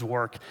accept God's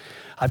work,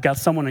 I've got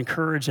someone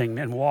encouraging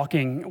and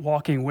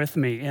walking with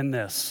me in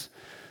this.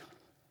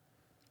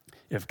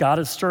 If God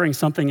is stirring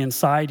something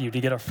inside you to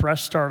get a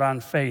fresh start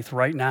on faith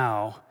right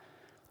now,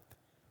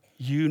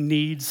 you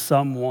need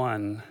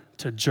someone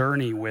to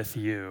journey with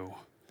you.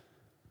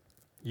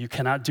 You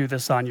cannot do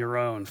this on your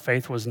own.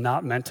 Faith was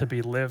not meant to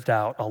be lived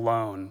out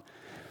alone.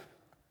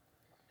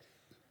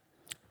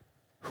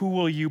 Who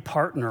will you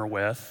partner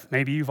with?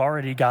 Maybe you've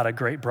already got a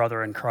great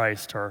brother in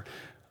Christ or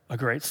a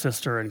great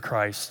sister in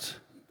Christ.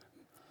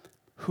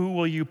 Who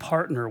will you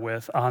partner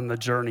with on the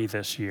journey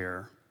this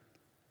year?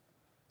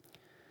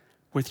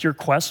 With your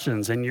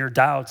questions and your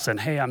doubts and,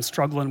 hey, I'm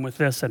struggling with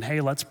this, and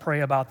hey, let's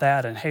pray about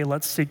that, and hey,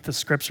 let's seek the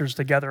scriptures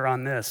together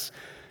on this.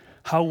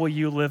 How will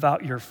you live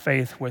out your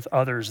faith with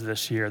others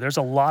this year? There's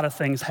a lot of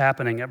things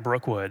happening at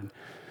Brookwood.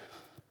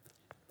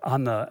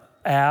 on the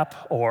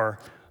app or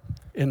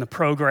in the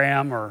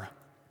program or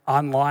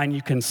online,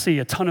 you can see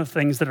a ton of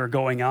things that are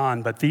going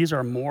on, but these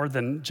are more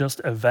than just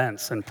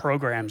events and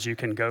programs you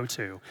can go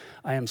to.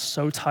 I am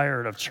so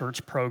tired of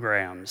church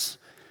programs.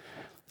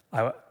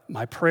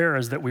 My prayer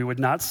is that we would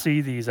not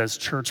see these as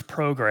church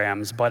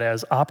programs, but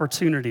as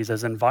opportunities,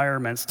 as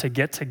environments to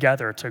get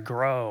together, to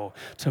grow,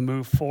 to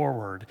move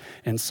forward.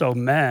 And so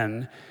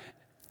men,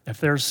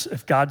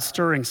 if God's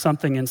stirring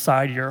something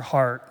inside your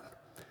heart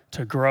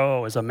to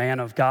grow as a man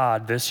of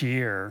God this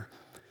year,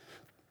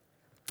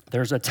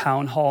 there's a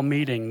town hall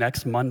meeting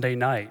next Monday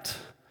night.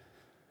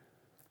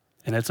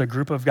 And it's a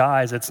group of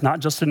guys. It's not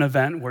just an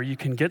event where you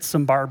can get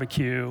some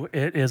barbecue.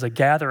 It is a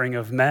gathering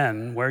of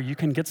men where you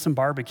can get some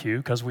barbecue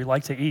because we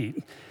like to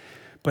eat.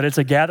 But it's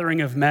a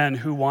gathering of men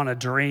who want to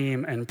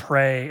dream and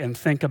pray and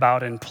think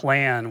about and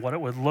plan what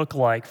it would look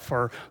like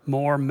for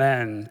more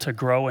men to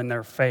grow in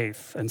their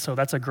faith. And so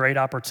that's a great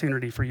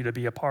opportunity for you to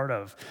be a part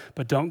of.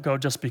 But don't go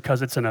just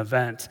because it's an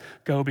event.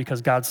 Go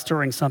because God's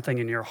stirring something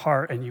in your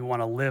heart and you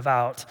want to live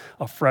out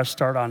a fresh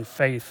start on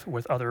faith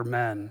with other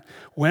men.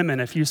 Women,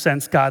 if you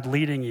sense God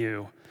leading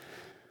you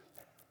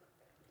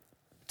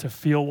to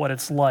feel what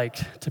it's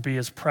like to be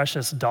his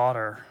precious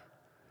daughter,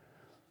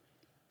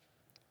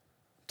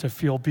 to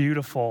feel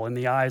beautiful in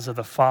the eyes of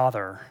the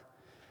Father,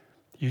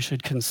 you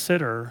should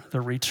consider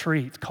the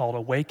retreat called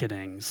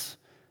Awakenings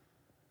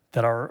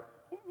that our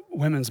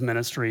women's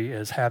ministry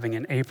is having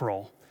in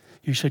April.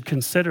 You should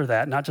consider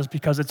that, not just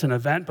because it's an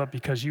event, but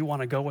because you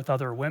want to go with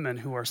other women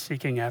who are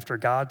seeking after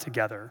God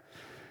together.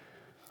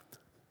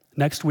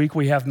 Next week,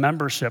 we have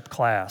membership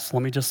class.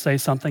 Let me just say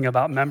something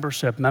about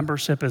membership.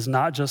 Membership is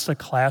not just a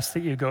class that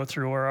you go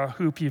through or a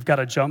hoop you've got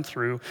to jump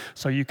through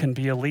so you can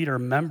be a leader.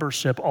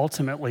 Membership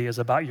ultimately is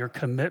about your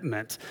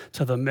commitment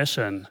to the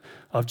mission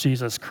of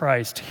Jesus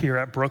Christ here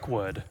at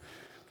Brookwood.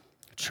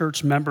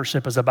 Church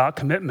membership is about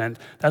commitment.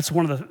 That's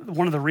one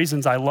of the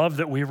reasons I love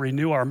that we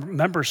renew our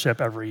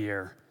membership every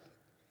year.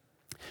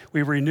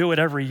 We renew it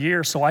every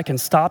year so I can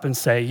stop and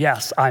say,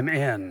 yes, I'm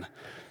in.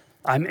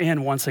 I'm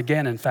in once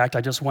again. In fact,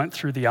 I just went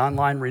through the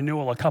online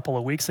renewal a couple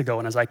of weeks ago,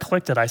 and as I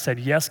clicked it, I said,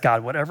 yes,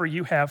 God, whatever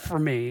you have for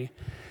me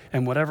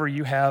and whatever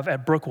you have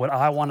at Brookwood,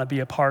 I want to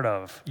be a part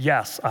of.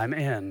 Yes, I'm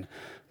in.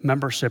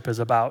 Membership is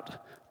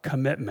about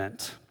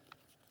commitment,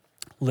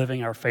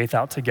 living our faith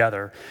out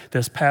together.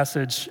 This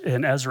passage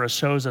in Ezra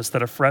shows us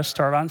that a fresh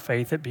start on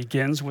faith, it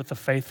begins with the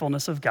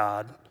faithfulness of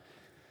God,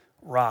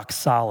 rock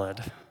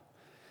solid.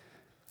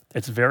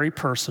 It's very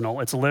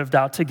personal. It's lived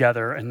out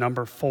together. And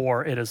number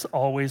 4, it is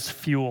always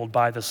fueled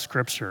by the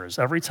scriptures.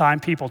 Every time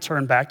people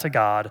turn back to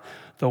God,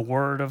 the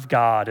word of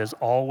God is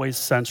always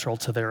central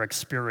to their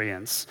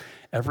experience.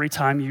 Every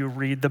time you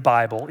read the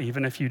Bible,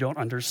 even if you don't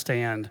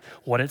understand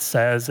what it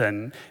says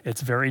and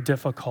it's very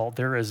difficult,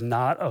 there is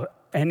not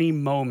any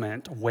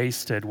moment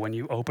wasted when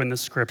you open the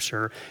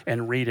scripture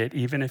and read it,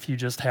 even if you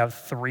just have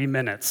 3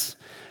 minutes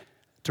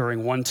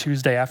during one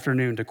Tuesday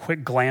afternoon to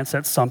quick glance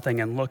at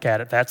something and look at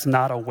it. That's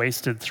not a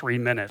wasted 3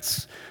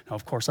 minutes. Now,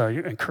 of course, I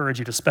encourage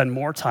you to spend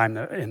more time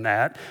in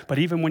that, but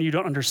even when you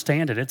don't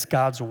understand it, it's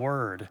God's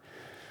word.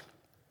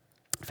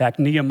 In fact,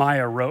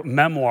 Nehemiah wrote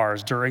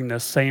memoirs during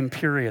this same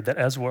period that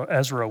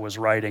Ezra was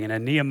writing, and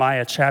in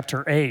Nehemiah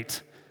chapter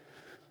 8,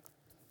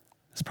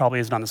 this probably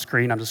isn't on the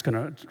screen, I'm just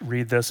going to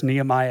read this.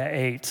 Nehemiah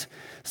 8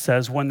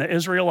 says, when the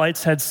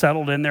Israelites had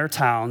settled in their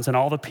towns and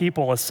all the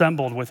people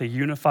assembled with a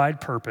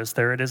unified purpose,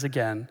 there it is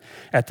again,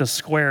 at the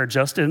square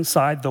just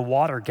inside the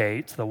water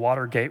gate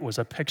was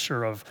a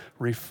picture of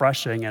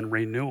refreshing and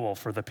renewal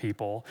for the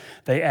people.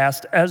 They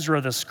asked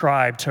Ezra the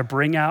scribe to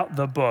bring out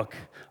the book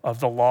of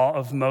the law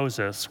of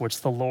Moses,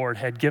 which the Lord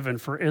had given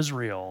for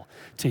Israel,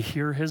 to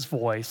hear his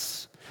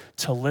voice,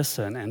 to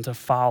listen, and to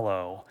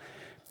follow.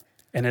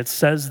 And it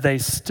says they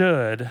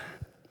stood,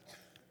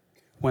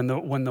 when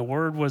the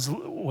word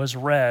was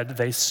read,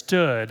 they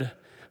stood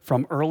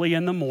from early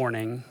in the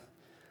morning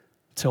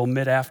till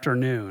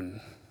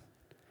mid-afternoon.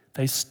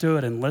 They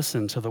stood and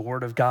listened to the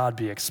word of God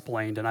be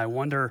explained. And I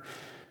wonder,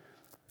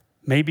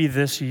 maybe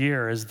this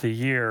year is the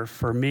year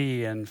for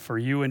me and for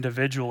you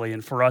individually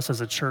and for us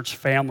as a church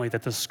family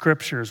that the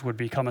scriptures would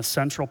become a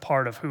central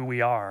part of who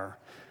we are.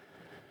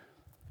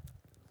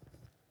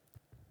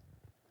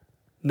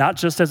 Not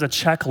just as a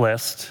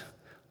checklist.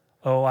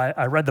 Oh,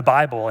 I read the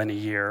Bible in a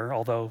year,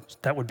 although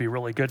that would be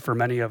really good for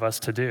many of us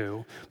to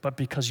do, but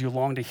because you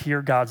long to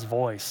hear God's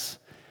voice,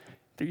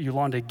 that you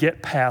long to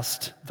get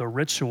past the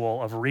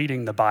ritual of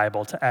reading the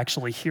Bible to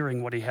actually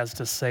hearing what he has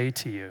to say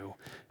to you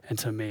and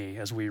to me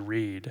as we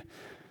read.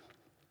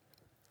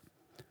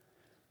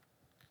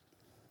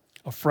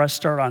 A fresh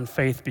start on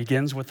faith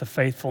begins with the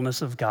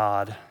faithfulness of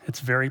God. It's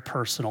very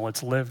personal,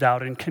 it's lived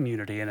out in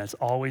community, and it's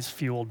always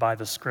fueled by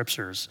the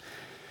scriptures.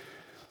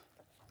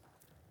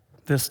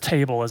 This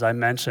table, as I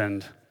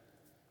mentioned,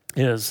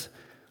 is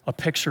a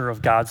picture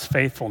of God's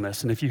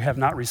faithfulness. And if you have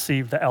not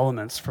received the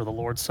elements for the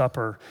Lord's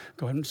Supper,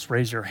 go ahead and just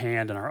raise your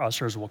hand and our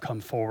ushers will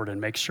come forward and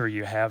make sure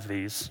you have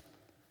these.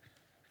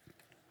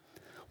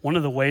 One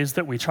of the ways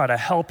that we try to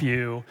help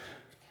you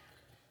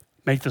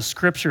make the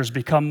scriptures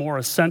become more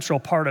a central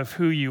part of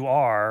who you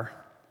are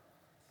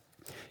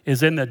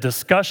is in the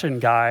discussion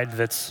guide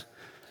that's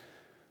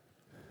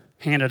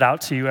handed out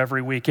to you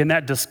every week. In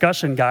that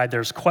discussion guide,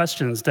 there's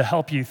questions to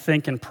help you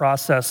think and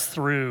process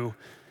through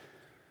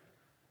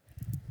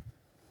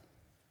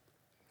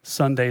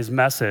Sunday's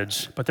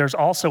message. But there's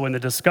also in the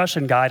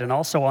discussion guide and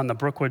also on the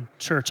Brookwood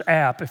Church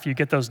app, if you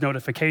get those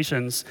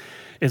notifications,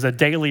 is a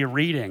daily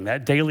reading.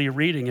 That daily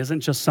reading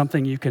isn't just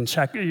something you can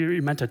check,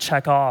 you're meant to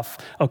check off,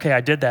 okay, I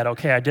did that,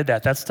 okay, I did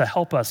that. That's to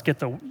help us get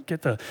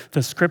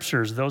the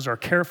scriptures. Those are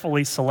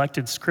carefully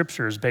selected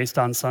scriptures based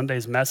on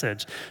Sunday's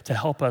message to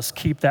help us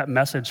keep that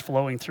message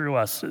flowing through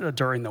us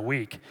during the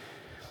week.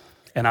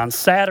 And on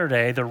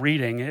Saturday, the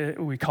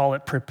reading, we call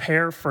it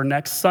Prepare for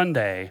Next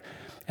Sunday.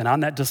 And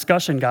on that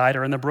discussion guide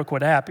or in the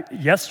Brookwood app,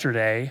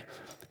 yesterday,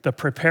 the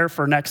Prepare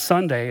for Next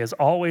Sunday is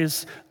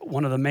always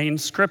one of the main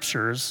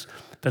scriptures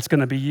that's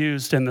going to be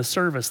used in the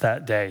service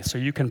that day. So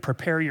you can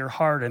prepare your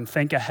heart and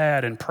think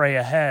ahead and pray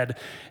ahead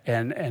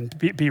and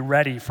be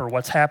ready for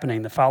what's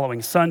happening the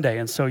following Sunday.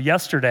 And so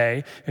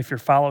yesterday, if you're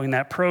following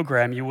that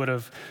program, you would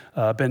have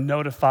been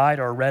notified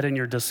or read in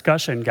your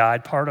discussion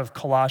guide part of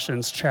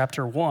Colossians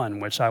chapter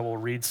 1, which I will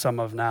read some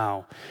of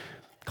now.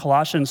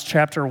 Colossians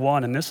chapter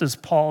 1, and this is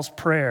Paul's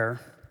prayer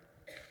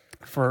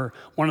for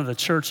one of the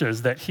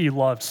churches that he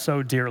loved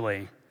so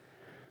dearly.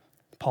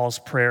 Paul's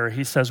prayer,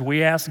 he says,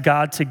 "We ask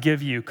God to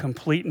give you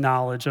complete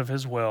knowledge of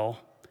his will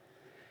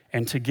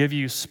and to give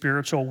you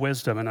spiritual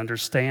wisdom and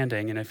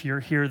understanding." And if you're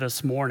here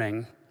this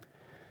morning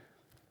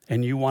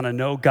and you want to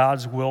know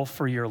God's will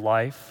for your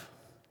life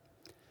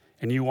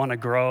and you want to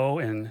grow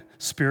in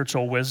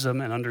spiritual wisdom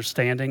and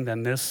understanding,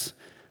 then this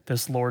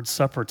Lord's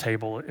Supper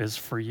table is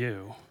for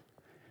you.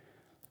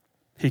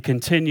 He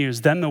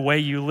continues, "Then the way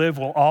you live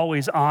will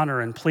always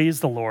honor and please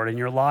the Lord, and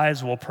your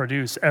lives will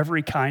produce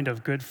every kind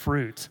of good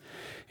fruit."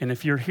 And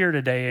if you're here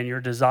today and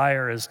your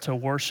desire is to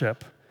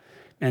worship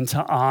and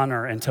to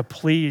honor and to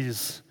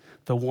please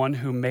the one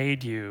who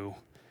made you,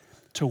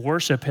 to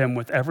worship him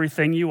with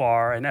everything you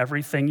are and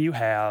everything you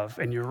have,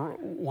 and you're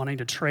wanting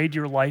to trade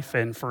your life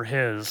in for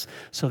his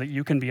so that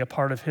you can be a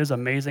part of his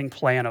amazing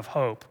plan of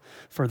hope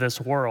for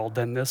this world,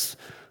 then this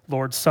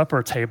Lord's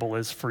Supper table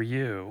is for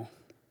you.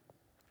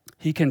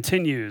 He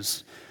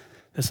continues,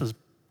 this is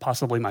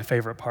possibly my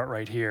favorite part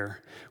right here.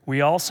 "We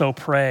also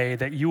pray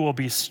that you will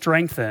be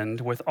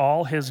strengthened with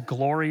all his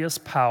glorious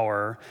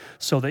power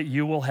so that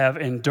you will have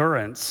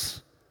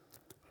endurance,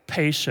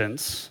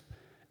 patience,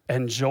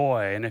 and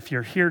joy." And if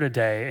you're here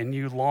today and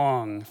you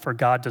long for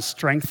God to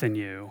strengthen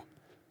you,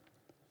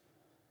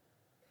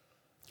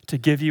 to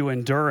give you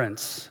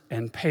endurance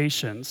and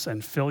patience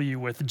and fill you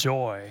with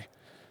joy,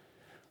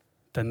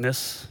 then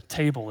this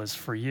table is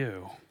for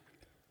you.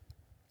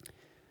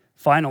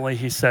 Finally,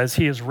 he says,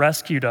 "He has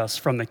rescued us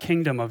from the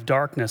kingdom of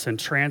darkness and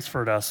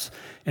transferred us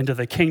into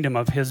the kingdom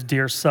of his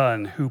dear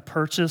Son, who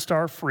purchased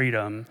our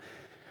freedom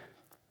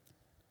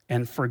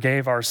and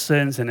forgave our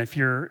sins." And if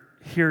you're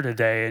here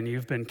today and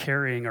you've been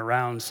carrying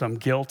around some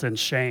guilt and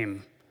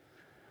shame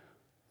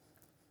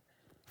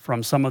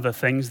from some of the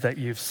things that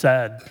you've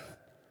said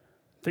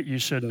that you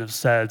shouldn't have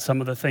said,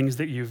 some of the things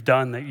that you've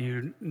done that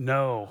you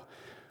know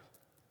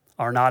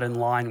are not in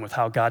line with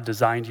how God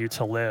designed you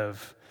to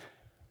live,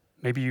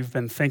 maybe you've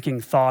been thinking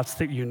thoughts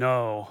that you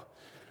know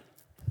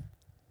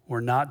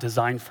were not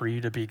designed for you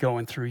to be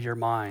going through your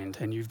mind,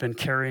 and you've been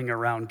carrying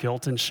around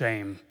guilt and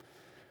shame,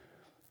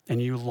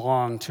 and you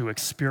long to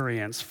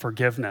experience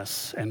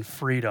forgiveness and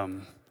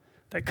freedom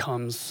that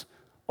comes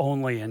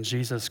only in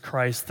Jesus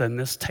Christ, then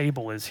this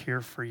table is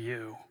here for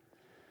you.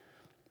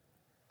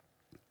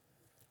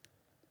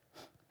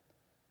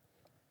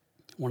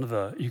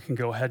 You can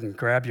go ahead and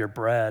grab your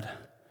bread.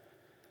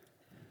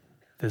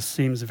 This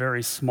seems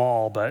very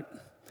small, but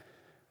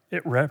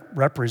it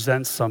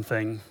represents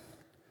something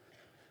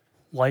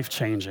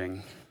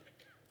life-changing.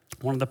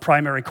 One of the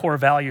primary core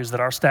values that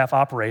our staff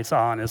operates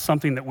on is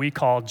something that we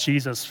call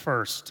Jesus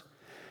First.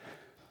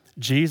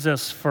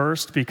 Jesus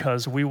first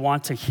because we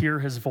want to hear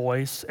his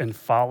voice and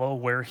follow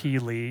where he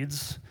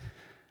leads.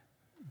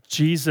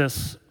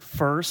 Jesus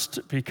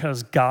first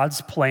because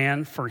God's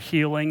plan for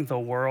healing the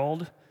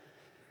world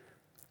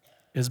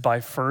is by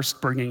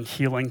first bringing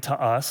healing to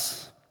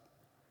us.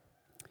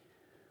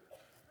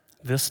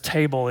 This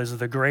table is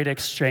the great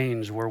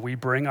exchange where we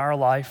bring our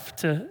life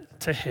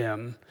to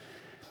him,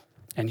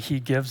 and he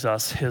gives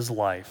us his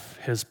life,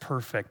 his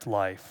perfect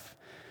life.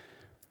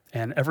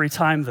 And every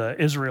time the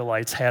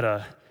Israelites had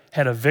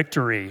a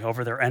victory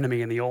over their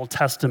enemy in the Old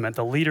Testament,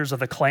 the leaders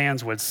of the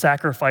clans would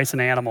sacrifice an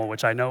animal,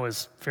 which I know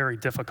is very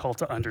difficult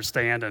to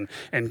understand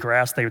and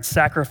grasp. They would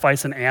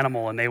sacrifice an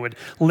animal, and they would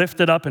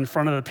lift it up in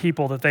front of the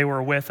people that they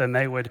were with, and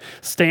they would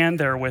stand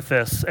there with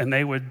this, and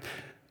they would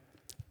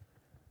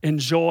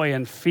enjoy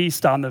and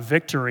feast on the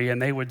victory, and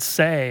they would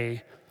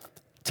say,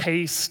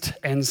 "Taste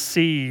and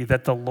see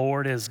that the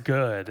Lord is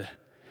good.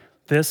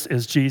 This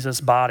is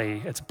Jesus'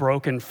 body. It's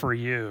broken for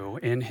you.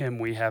 In him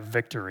we have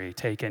victory.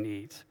 Take and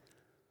eat."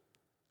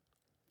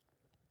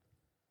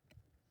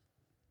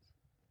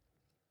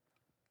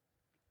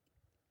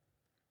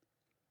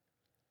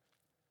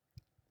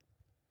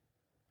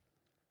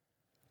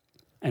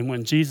 And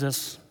when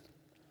Jesus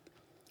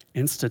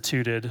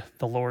instituted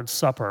the Lord's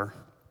Supper,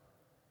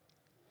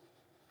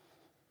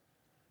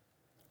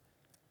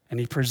 and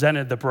he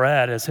presented the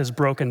bread as his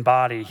broken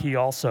body, he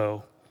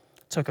also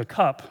took a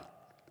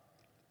cup,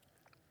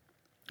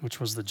 which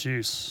was the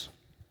juice,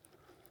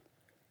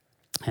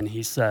 and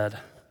he said,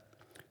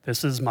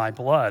 "This is my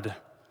blood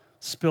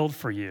spilled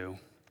for you,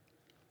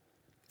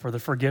 for the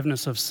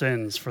forgiveness of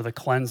sins, for the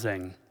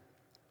cleansing."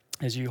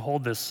 As you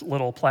hold this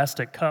little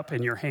plastic cup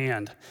in your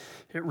hand,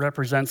 it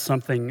represents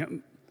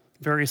something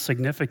very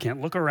significant.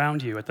 Look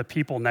around you at the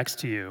people next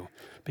to you,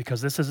 because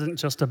this isn't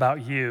just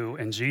about you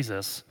and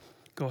Jesus.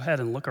 Go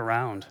ahead and look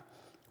around.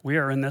 We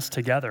are in this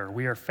together.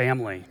 We are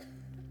family.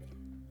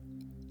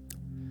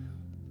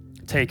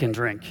 Take and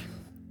drink.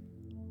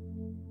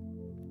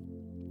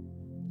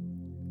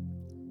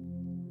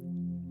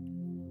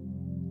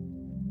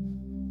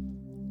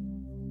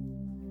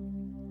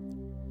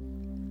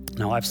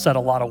 Now, I've said a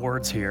lot of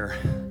words here,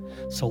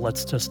 so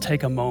let's just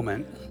take a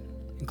moment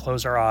and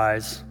close our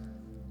eyes,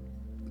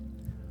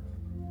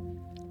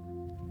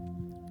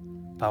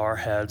 bow our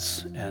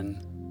heads, and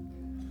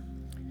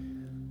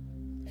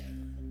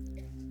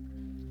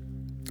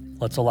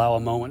let's allow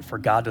a moment for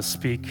God to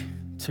speak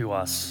to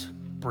us,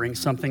 bring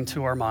something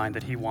to our mind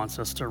that he wants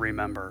us to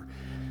remember.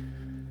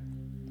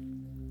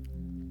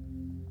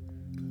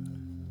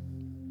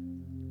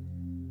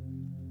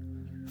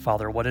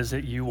 Father, what is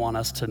it you want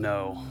us to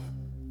know?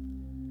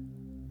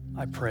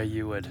 I pray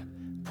you would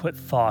put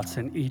thoughts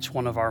in each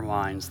one of our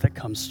minds that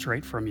come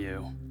straight from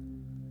you.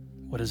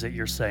 What is it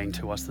you're saying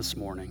to us this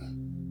morning?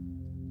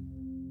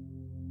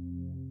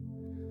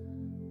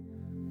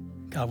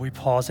 God, we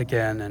pause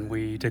again and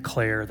we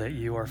declare that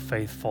you are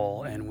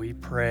faithful, and we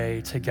pray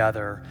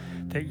together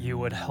that you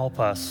would help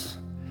us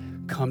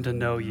come to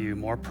know you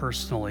more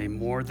personally,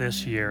 more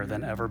this year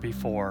than ever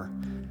before.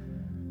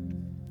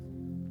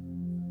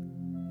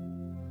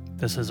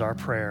 This is our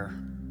prayer.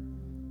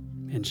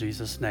 In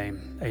Jesus'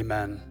 name,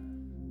 amen.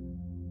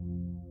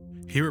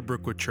 Here at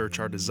Brookwood Church,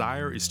 our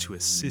desire is to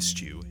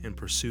assist you in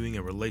pursuing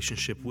a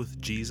relationship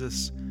with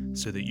Jesus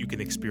so that you can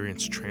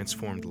experience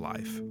transformed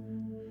life.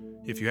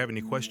 If you have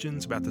any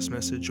questions about this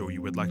message or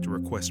you would like to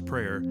request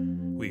prayer,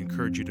 we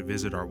encourage you to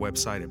visit our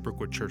website at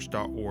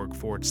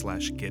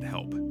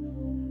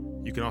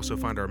brookwoodchurch.org/gethelp. You can also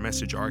find our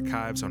message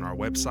archives on our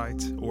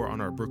website or on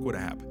our Brookwood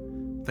app.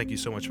 Thank you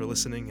so much for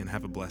listening, and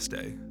have a blessed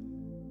day.